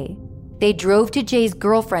Hae. They drove to Jay's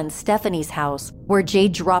girlfriend Stephanie's house, where Jay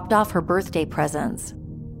dropped off her birthday presents.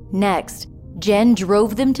 Next, Jen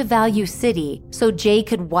drove them to Value City so Jay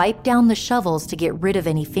could wipe down the shovels to get rid of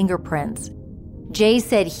any fingerprints. Jay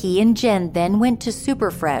said he and Jen then went to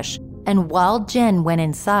Superfresh, and while Jen went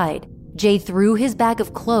inside, Jay threw his bag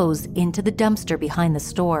of clothes into the dumpster behind the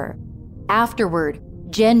store. Afterward,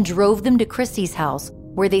 Jen drove them to Christie's house,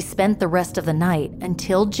 where they spent the rest of the night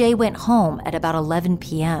until Jay went home at about 11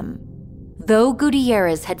 p.m. Though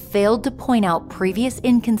Gutierrez had failed to point out previous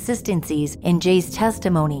inconsistencies in Jay's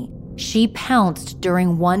testimony, she pounced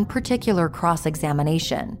during one particular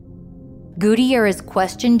cross-examination. Gutierrez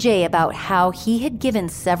questioned Jay about how he had given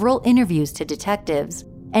several interviews to detectives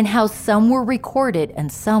and how some were recorded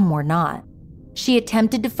and some were not. she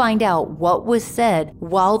attempted to find out what was said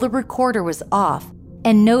while the recorder was off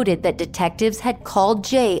and noted that detectives had called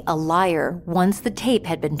Jay a liar once the tape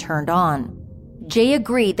had been turned on. Jay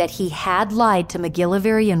agreed that he had lied to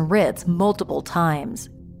McGillivray and Ritz multiple times.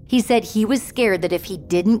 He said he was scared that if he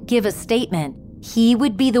didn't give a statement, he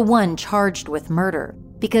would be the one charged with murder,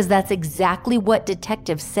 because that's exactly what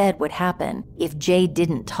detectives said would happen if Jay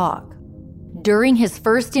didn't talk. During his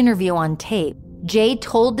first interview on tape, Jay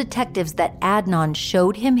told detectives that Adnan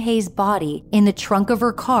showed him Hae's body in the trunk of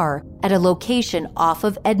her car at a location off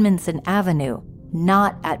of Edmondson Avenue,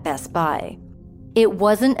 not at Best Buy. It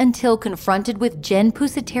wasn't until confronted with Jen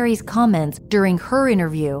Pusateri's comments during her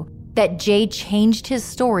interview that Jay changed his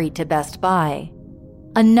story to Best Buy.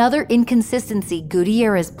 Another inconsistency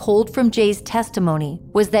Gutierrez pulled from Jay's testimony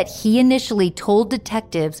was that he initially told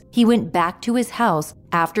detectives he went back to his house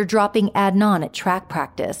after dropping Adnan at track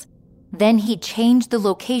practice. Then he changed the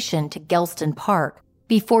location to Gelston Park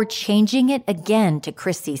before changing it again to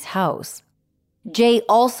Christie's house. Jay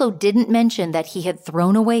also didn't mention that he had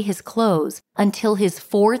thrown away his clothes until his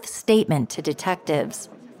fourth statement to detectives.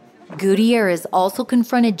 Gutierrez also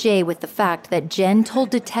confronted Jay with the fact that Jen told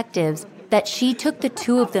detectives that she took the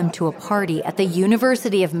two of them to a party at the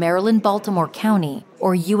University of Maryland-Baltimore County,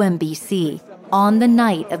 or UMBC, on the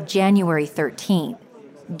night of January 13th.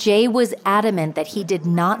 Jay was adamant that he did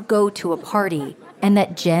not go to a party and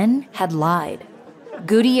that Jen had lied.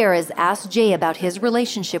 Gutierrez asked Jay about his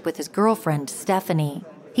relationship with his girlfriend, Stephanie.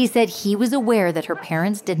 He said he was aware that her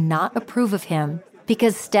parents did not approve of him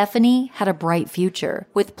because Stephanie had a bright future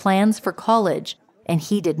with plans for college, and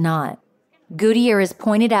he did not. Gutierrez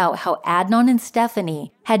pointed out how Adnan and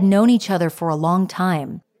Stephanie had known each other for a long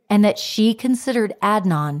time and that she considered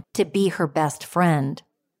Adnan to be her best friend.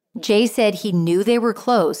 Jay said he knew they were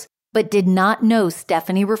close, but did not know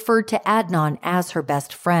Stephanie referred to Adnan as her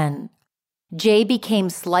best friend. Jay became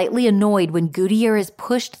slightly annoyed when Gutierrez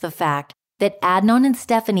pushed the fact that Adnan and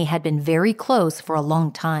Stephanie had been very close for a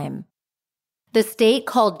long time. The state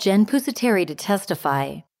called Jen Pusateri to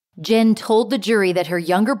testify. Jen told the jury that her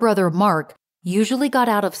younger brother, Mark, usually got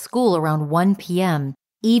out of school around 1 p.m.,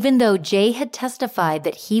 even though Jay had testified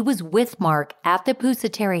that he was with Mark at the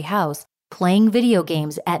Pusateri house playing video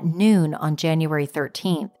games at noon on January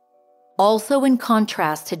 13th. Also in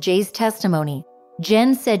contrast to Jay's testimony,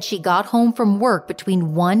 Jen said she got home from work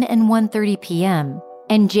between 1 and 1:30 p.m.,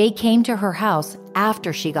 and Jay came to her house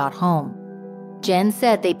after she got home. Jen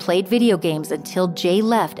said they played video games until Jay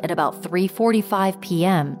left at about 3:45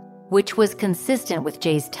 p.m., which was consistent with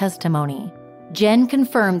Jay's testimony. Jen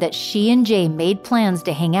confirmed that she and Jay made plans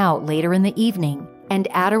to hang out later in the evening, and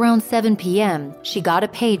at around 7 p.m., she got a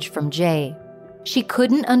page from Jay. She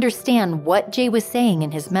couldn't understand what Jay was saying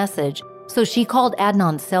in his message, so she called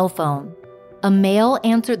Adnan's cell phone. A male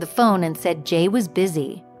answered the phone and said Jay was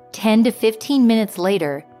busy. 10 to 15 minutes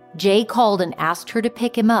later, Jay called and asked her to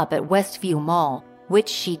pick him up at Westview Mall, which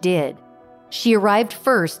she did. She arrived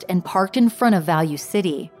first and parked in front of Value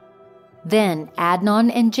City. Then Adnan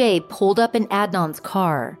and Jay pulled up in Adnan's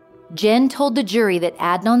car. Jen told the jury that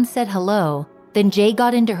Adnan said hello, then Jay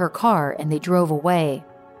got into her car and they drove away.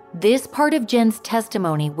 This part of Jen's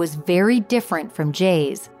testimony was very different from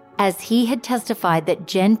Jay's, as he had testified that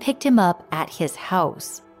Jen picked him up at his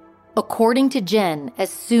house. According to Jen, as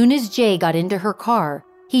soon as Jay got into her car,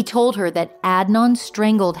 he told her that Adnan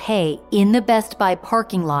strangled Hae in the Best Buy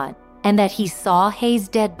parking lot and that he saw Hae's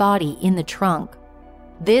dead body in the trunk.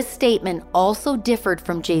 This statement also differed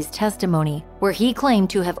from Jay's testimony, where he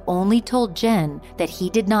claimed to have only told Jen that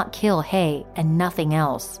he did not kill Hae and nothing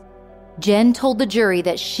else. Jen told the jury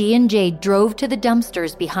that she and Jay drove to the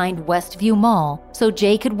dumpsters behind Westview Mall so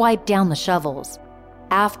Jay could wipe down the shovels.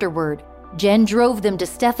 Afterward, Jen drove them to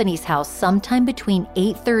Stephanie's house sometime between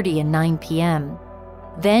 8:30 and 9 p.m.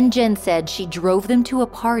 Then Jen said she drove them to a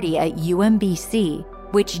party at UMBC,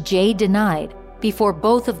 which Jay denied, before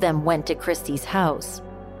both of them went to Christie's house.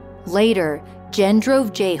 Later, Jen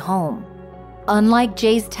drove Jay home. Unlike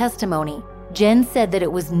Jay's testimony, Jen said that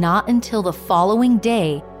it was not until the following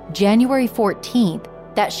day, January 14th,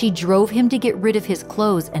 that she drove him to get rid of his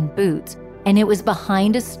clothes and boots, and it was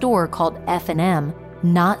behind a store called F&M,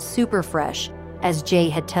 not Superfresh, as Jay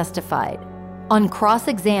had testified. On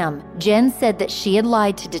cross-exam, Jen said that she had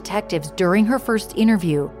lied to detectives during her first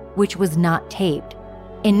interview, which was not taped.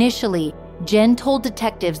 Initially, Jen told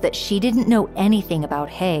detectives that she didn't know anything about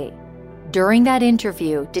Hae. During that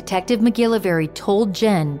interview, Detective McGillivray told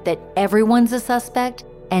Jen that everyone's a suspect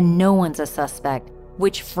and no one's a suspect,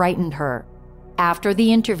 which frightened her. After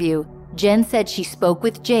the interview, Jen said she spoke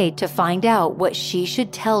with Jay to find out what she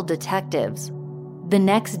should tell detectives. The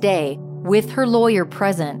next day, with her lawyer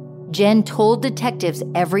present, Jen told detectives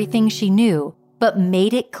everything she knew, but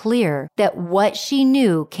made it clear that what she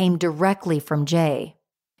knew came directly from Jay.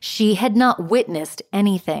 She had not witnessed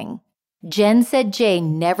anything. Jen said Jay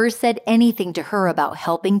never said anything to her about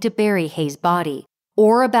helping to bury Hae's body,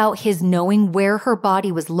 or about his knowing where her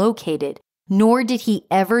body was located, nor did he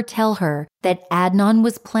ever tell her that Adnan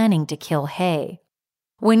was planning to kill Hae.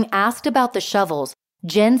 When asked about the shovels,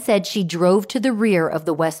 Jen said she drove to the rear of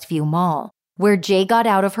the Westview Mall, where Jay got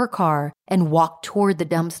out of her car and walked toward the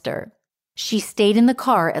dumpster. She stayed in the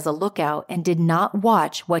car as a lookout and did not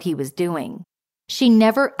watch what he was doing. She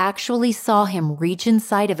never actually saw him reach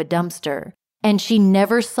inside of a dumpster, and she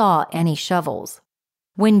never saw any shovels.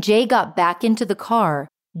 When Jay got back into the car,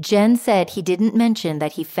 Jen said he didn't mention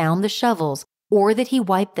that he found the shovels or that he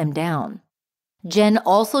wiped them down. Jen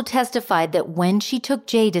also testified that when she took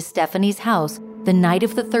Jay to Stephanie's house the night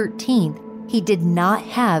of the 13th, he did not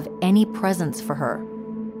have any presents for her.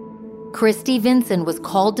 Christy Vinson was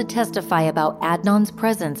called to testify about Adnan's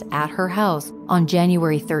presence at her house on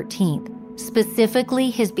January 13th, specifically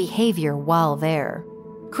his behavior while there.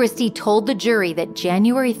 Christy told the jury that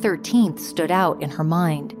January 13th stood out in her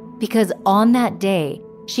mind because on that day,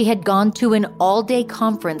 she had gone to an all-day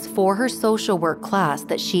conference for her social work class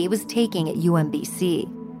that she was taking at UMBC.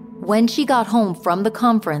 When she got home from the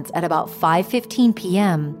conference at about 5:15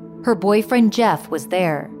 p.m., her boyfriend Jeff was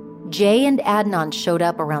there. Jay and Adnan showed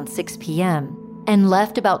up around 6 p.m. and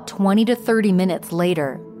left about 20 to 30 minutes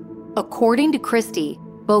later. According to Christy,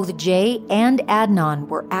 both Jay and Adnan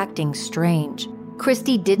were acting strange.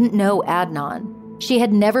 Christy didn't know Adnan. She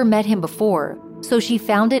had never met him before, so she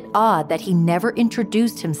found it odd that he never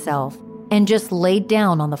introduced himself and just laid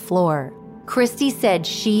down on the floor. Christy said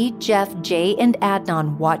she, Jeff, Jay, and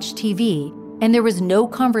Adnan watched TV, and there was no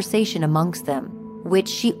conversation amongst them, which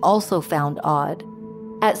she also found odd.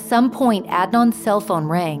 At some point, Adnan's cell phone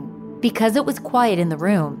rang. Because it was quiet in the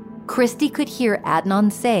room, Christy could hear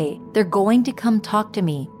Adnan say, "They're going to come talk to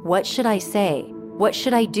me. What should I say? What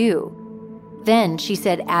should I do?" Then she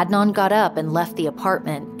said Adnan got up and left the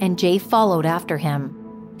apartment, and Jay followed after him.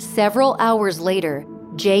 Several hours later,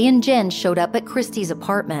 Jay and Jen showed up at Christy's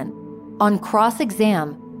apartment. On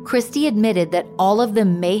cross-exam, Christy admitted that all of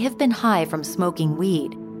them may have been high from smoking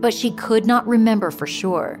weed, but she could not remember for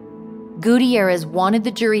sure. Gutierrez wanted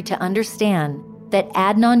the jury to understand that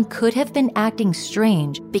Adnan could have been acting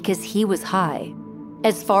strange because he was high.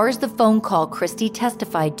 As far as the phone call Christy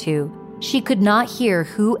testified to, she could not hear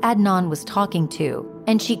who Adnan was talking to,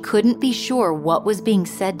 and she couldn't be sure what was being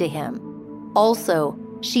said to him. Also,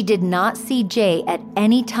 she did not see Jay at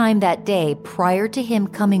any time that day prior to him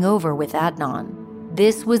coming over with Adnan.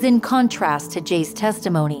 This was in contrast to Jay's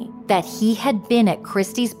testimony that he had been at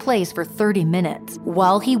Christy's place for 30 minutes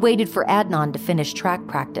while he waited for Adnan to finish track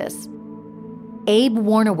practice. Abe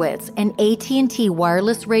Warnowitz, an AT&T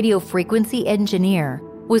wireless radio frequency engineer,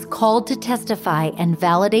 was called to testify and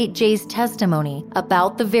validate Jay's testimony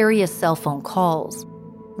about the various cell phone calls.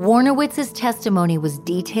 Warnowitz's testimony was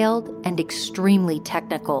detailed and extremely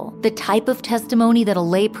technical, the type of testimony that a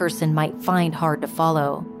layperson might find hard to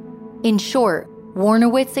follow. In short,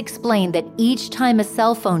 Warnowitz explained that each time a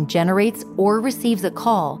cell phone generates or receives a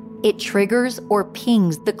call, it triggers or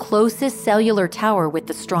pings the closest cellular tower with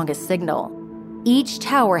the strongest signal. Each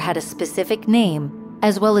tower had a specific name,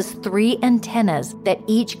 as well as 3 antennas that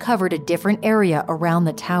each covered a different area around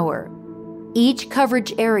the tower. Each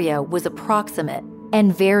coverage area was approximate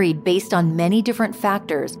and varied based on many different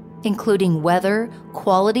factors, including weather,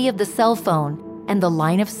 quality of the cell phone, and the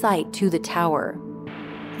line of sight to the tower.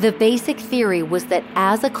 The basic theory was that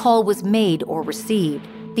as a call was made or received,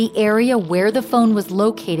 the area where the phone was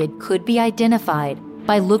located could be identified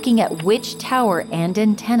by looking at which tower and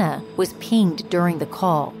antenna was pinged during the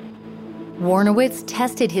call. Warnowitz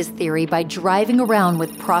tested his theory by driving around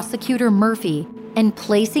with Prosecutor Murphy and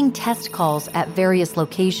placing test calls at various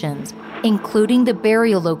locations, including the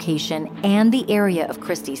burial location and the area of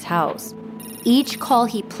Christy's house. Each call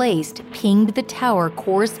he placed pinged the tower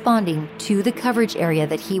corresponding to the coverage area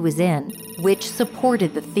that he was in, which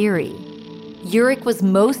supported the theory. Urich was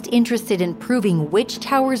most interested in proving which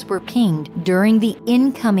towers were pinged during the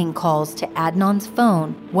incoming calls to Adnan's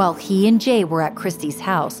phone while he and Jay were at Christy's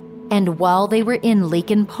house and while they were in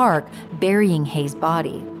Lincoln Park burying Hae's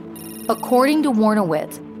body. According to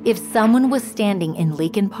Warnowitz, if someone was standing in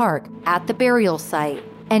Lincoln Park at the burial site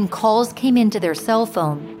and calls came into their cell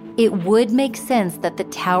phone, it would make sense that the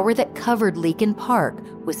tower that covered Lincoln Park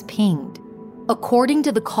was pinged. According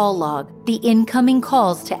to the call log, the incoming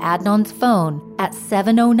calls to Adnan's phone at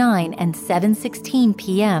 7:09 and 7:16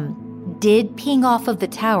 p.m. did ping off of the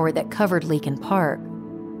tower that covered Lincoln Park.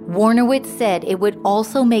 Warnowitz said it would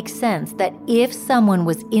also make sense that if someone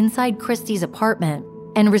was inside Christie's apartment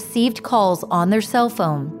and received calls on their cell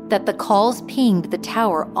phone, that the calls pinged the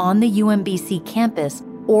tower on the UMBC campus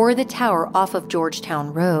or the tower off of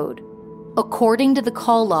Georgetown Road. According to the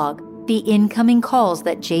call log, the incoming calls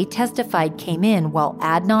that Jay testified came in while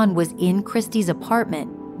Adnan was in Christie's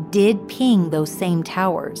apartment did ping those same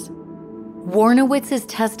towers. Warnowitz's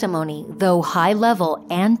testimony, though high level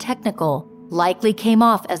and technical, likely came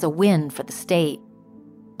off as a win for the state.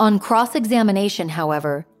 On cross-examination,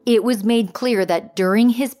 however, it was made clear that during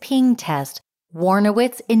his ping test,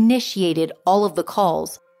 Warnowitz initiated all of the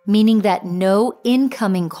calls, meaning that no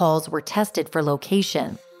incoming calls were tested for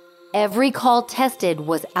location. Every call tested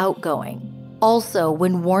was outgoing. Also,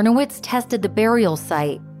 when Warnowitz tested the burial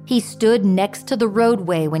site, he stood next to the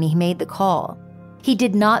roadway when he made the call. He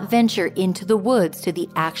did not venture into the woods to the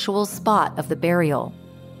actual spot of the burial.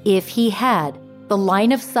 If he had, the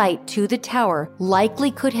line of sight to the tower likely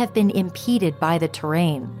could have been impeded by the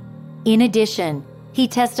terrain. In addition, he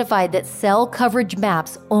testified that cell coverage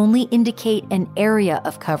maps only indicate an area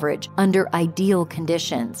of coverage under ideal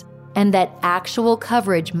conditions, and that actual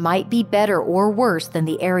coverage might be better or worse than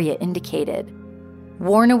the area indicated.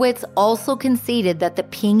 Warnowitz also conceded that the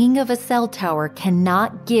pinging of a cell tower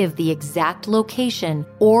cannot give the exact location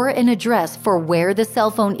or an address for where the cell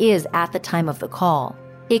phone is at the time of the call.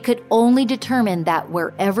 It could only determine that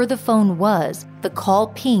wherever the phone was, the call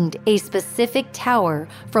pinged a specific tower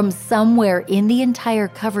from somewhere in the entire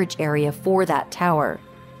coverage area for that tower.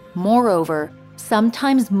 Moreover,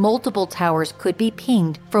 sometimes multiple towers could be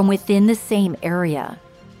pinged from within the same area.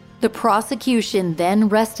 The prosecution then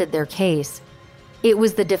rested their case. It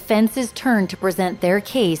was the defense's turn to present their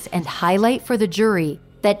case and highlight for the jury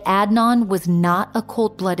that Adnan was not a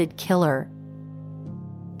cold-blooded killer.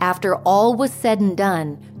 After all was said and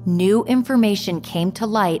done, new information came to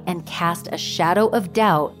light and cast a shadow of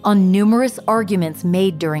doubt on numerous arguments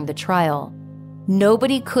made during the trial.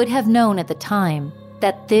 Nobody could have known at the time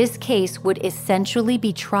that this case would essentially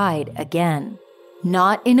be tried again,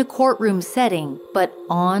 not in a courtroom setting, but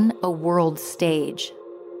on a world stage.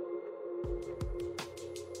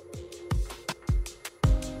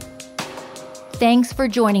 Thanks for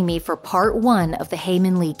joining me for part 1 of the Hae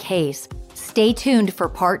Min Lee case. Stay tuned for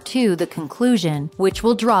part 2, the conclusion, which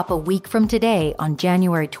will drop a week from today on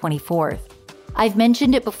January 24th. I've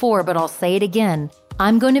mentioned it before, but I'll say it again.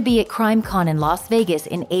 I'm going to be at CrimeCon in Las Vegas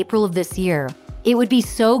in April of this year. It would be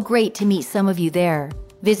so great to meet some of you there.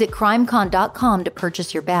 Visit crimecon.com to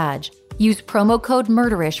purchase your badge. Use promo code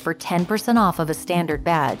MURDERISH for 10% off of a standard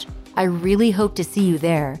badge. I really hope to see you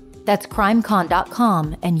there. That's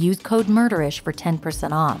crimecon.com and use code MURDERISH for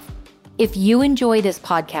 10% off. If you enjoy this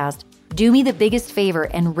podcast, do me the biggest favor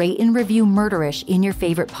and rate and review Murderish in your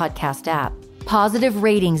favorite podcast app. Positive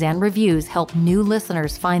ratings and reviews help new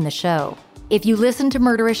listeners find the show. If you listen to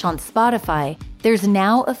Murderish on Spotify, there's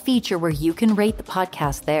now a feature where you can rate the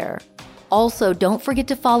podcast there. Also, don't forget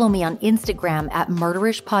to follow me on Instagram at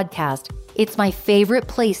Murderish Podcast. It's my favorite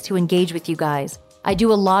place to engage with you guys. I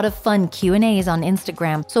do a lot of fun Q&As on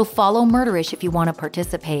Instagram, so follow Murderish if you want to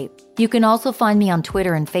participate. You can also find me on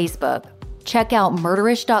Twitter and Facebook. Check out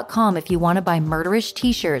murderish.com if you want to buy Murderish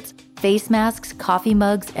t-shirts, face masks, coffee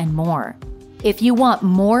mugs, and more. If you want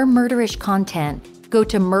more Murderish content, go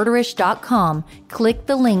to murderish.com, click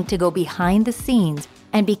the link to go behind the scenes,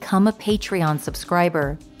 and become a Patreon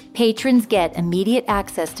subscriber. Patrons get immediate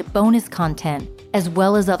access to bonus content, as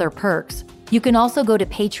well as other perks. You can also go to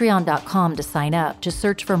patreon.com to sign up. Just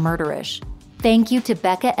search for Murderish. Thank you to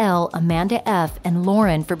Becca L., Amanda F., and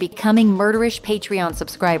Lauren for becoming Murderish Patreon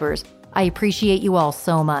subscribers. I appreciate you all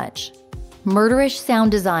so much. Murderish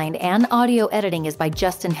sound design and audio editing is by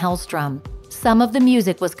Justin Hellstrom. Some of the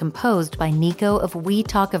music was composed by Nico of We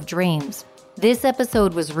Talk of Dreams. This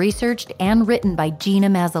episode was researched and written by Gina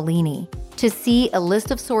Mazzolini. To see a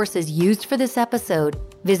list of sources used for this episode,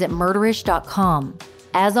 visit murderish.com.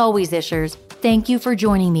 As always, Ishers, thank you for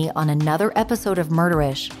joining me on another episode of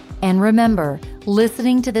Murderish. And remember,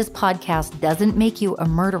 listening to this podcast doesn't make you a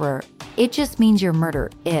murderer. It just means you're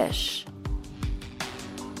murder-ish.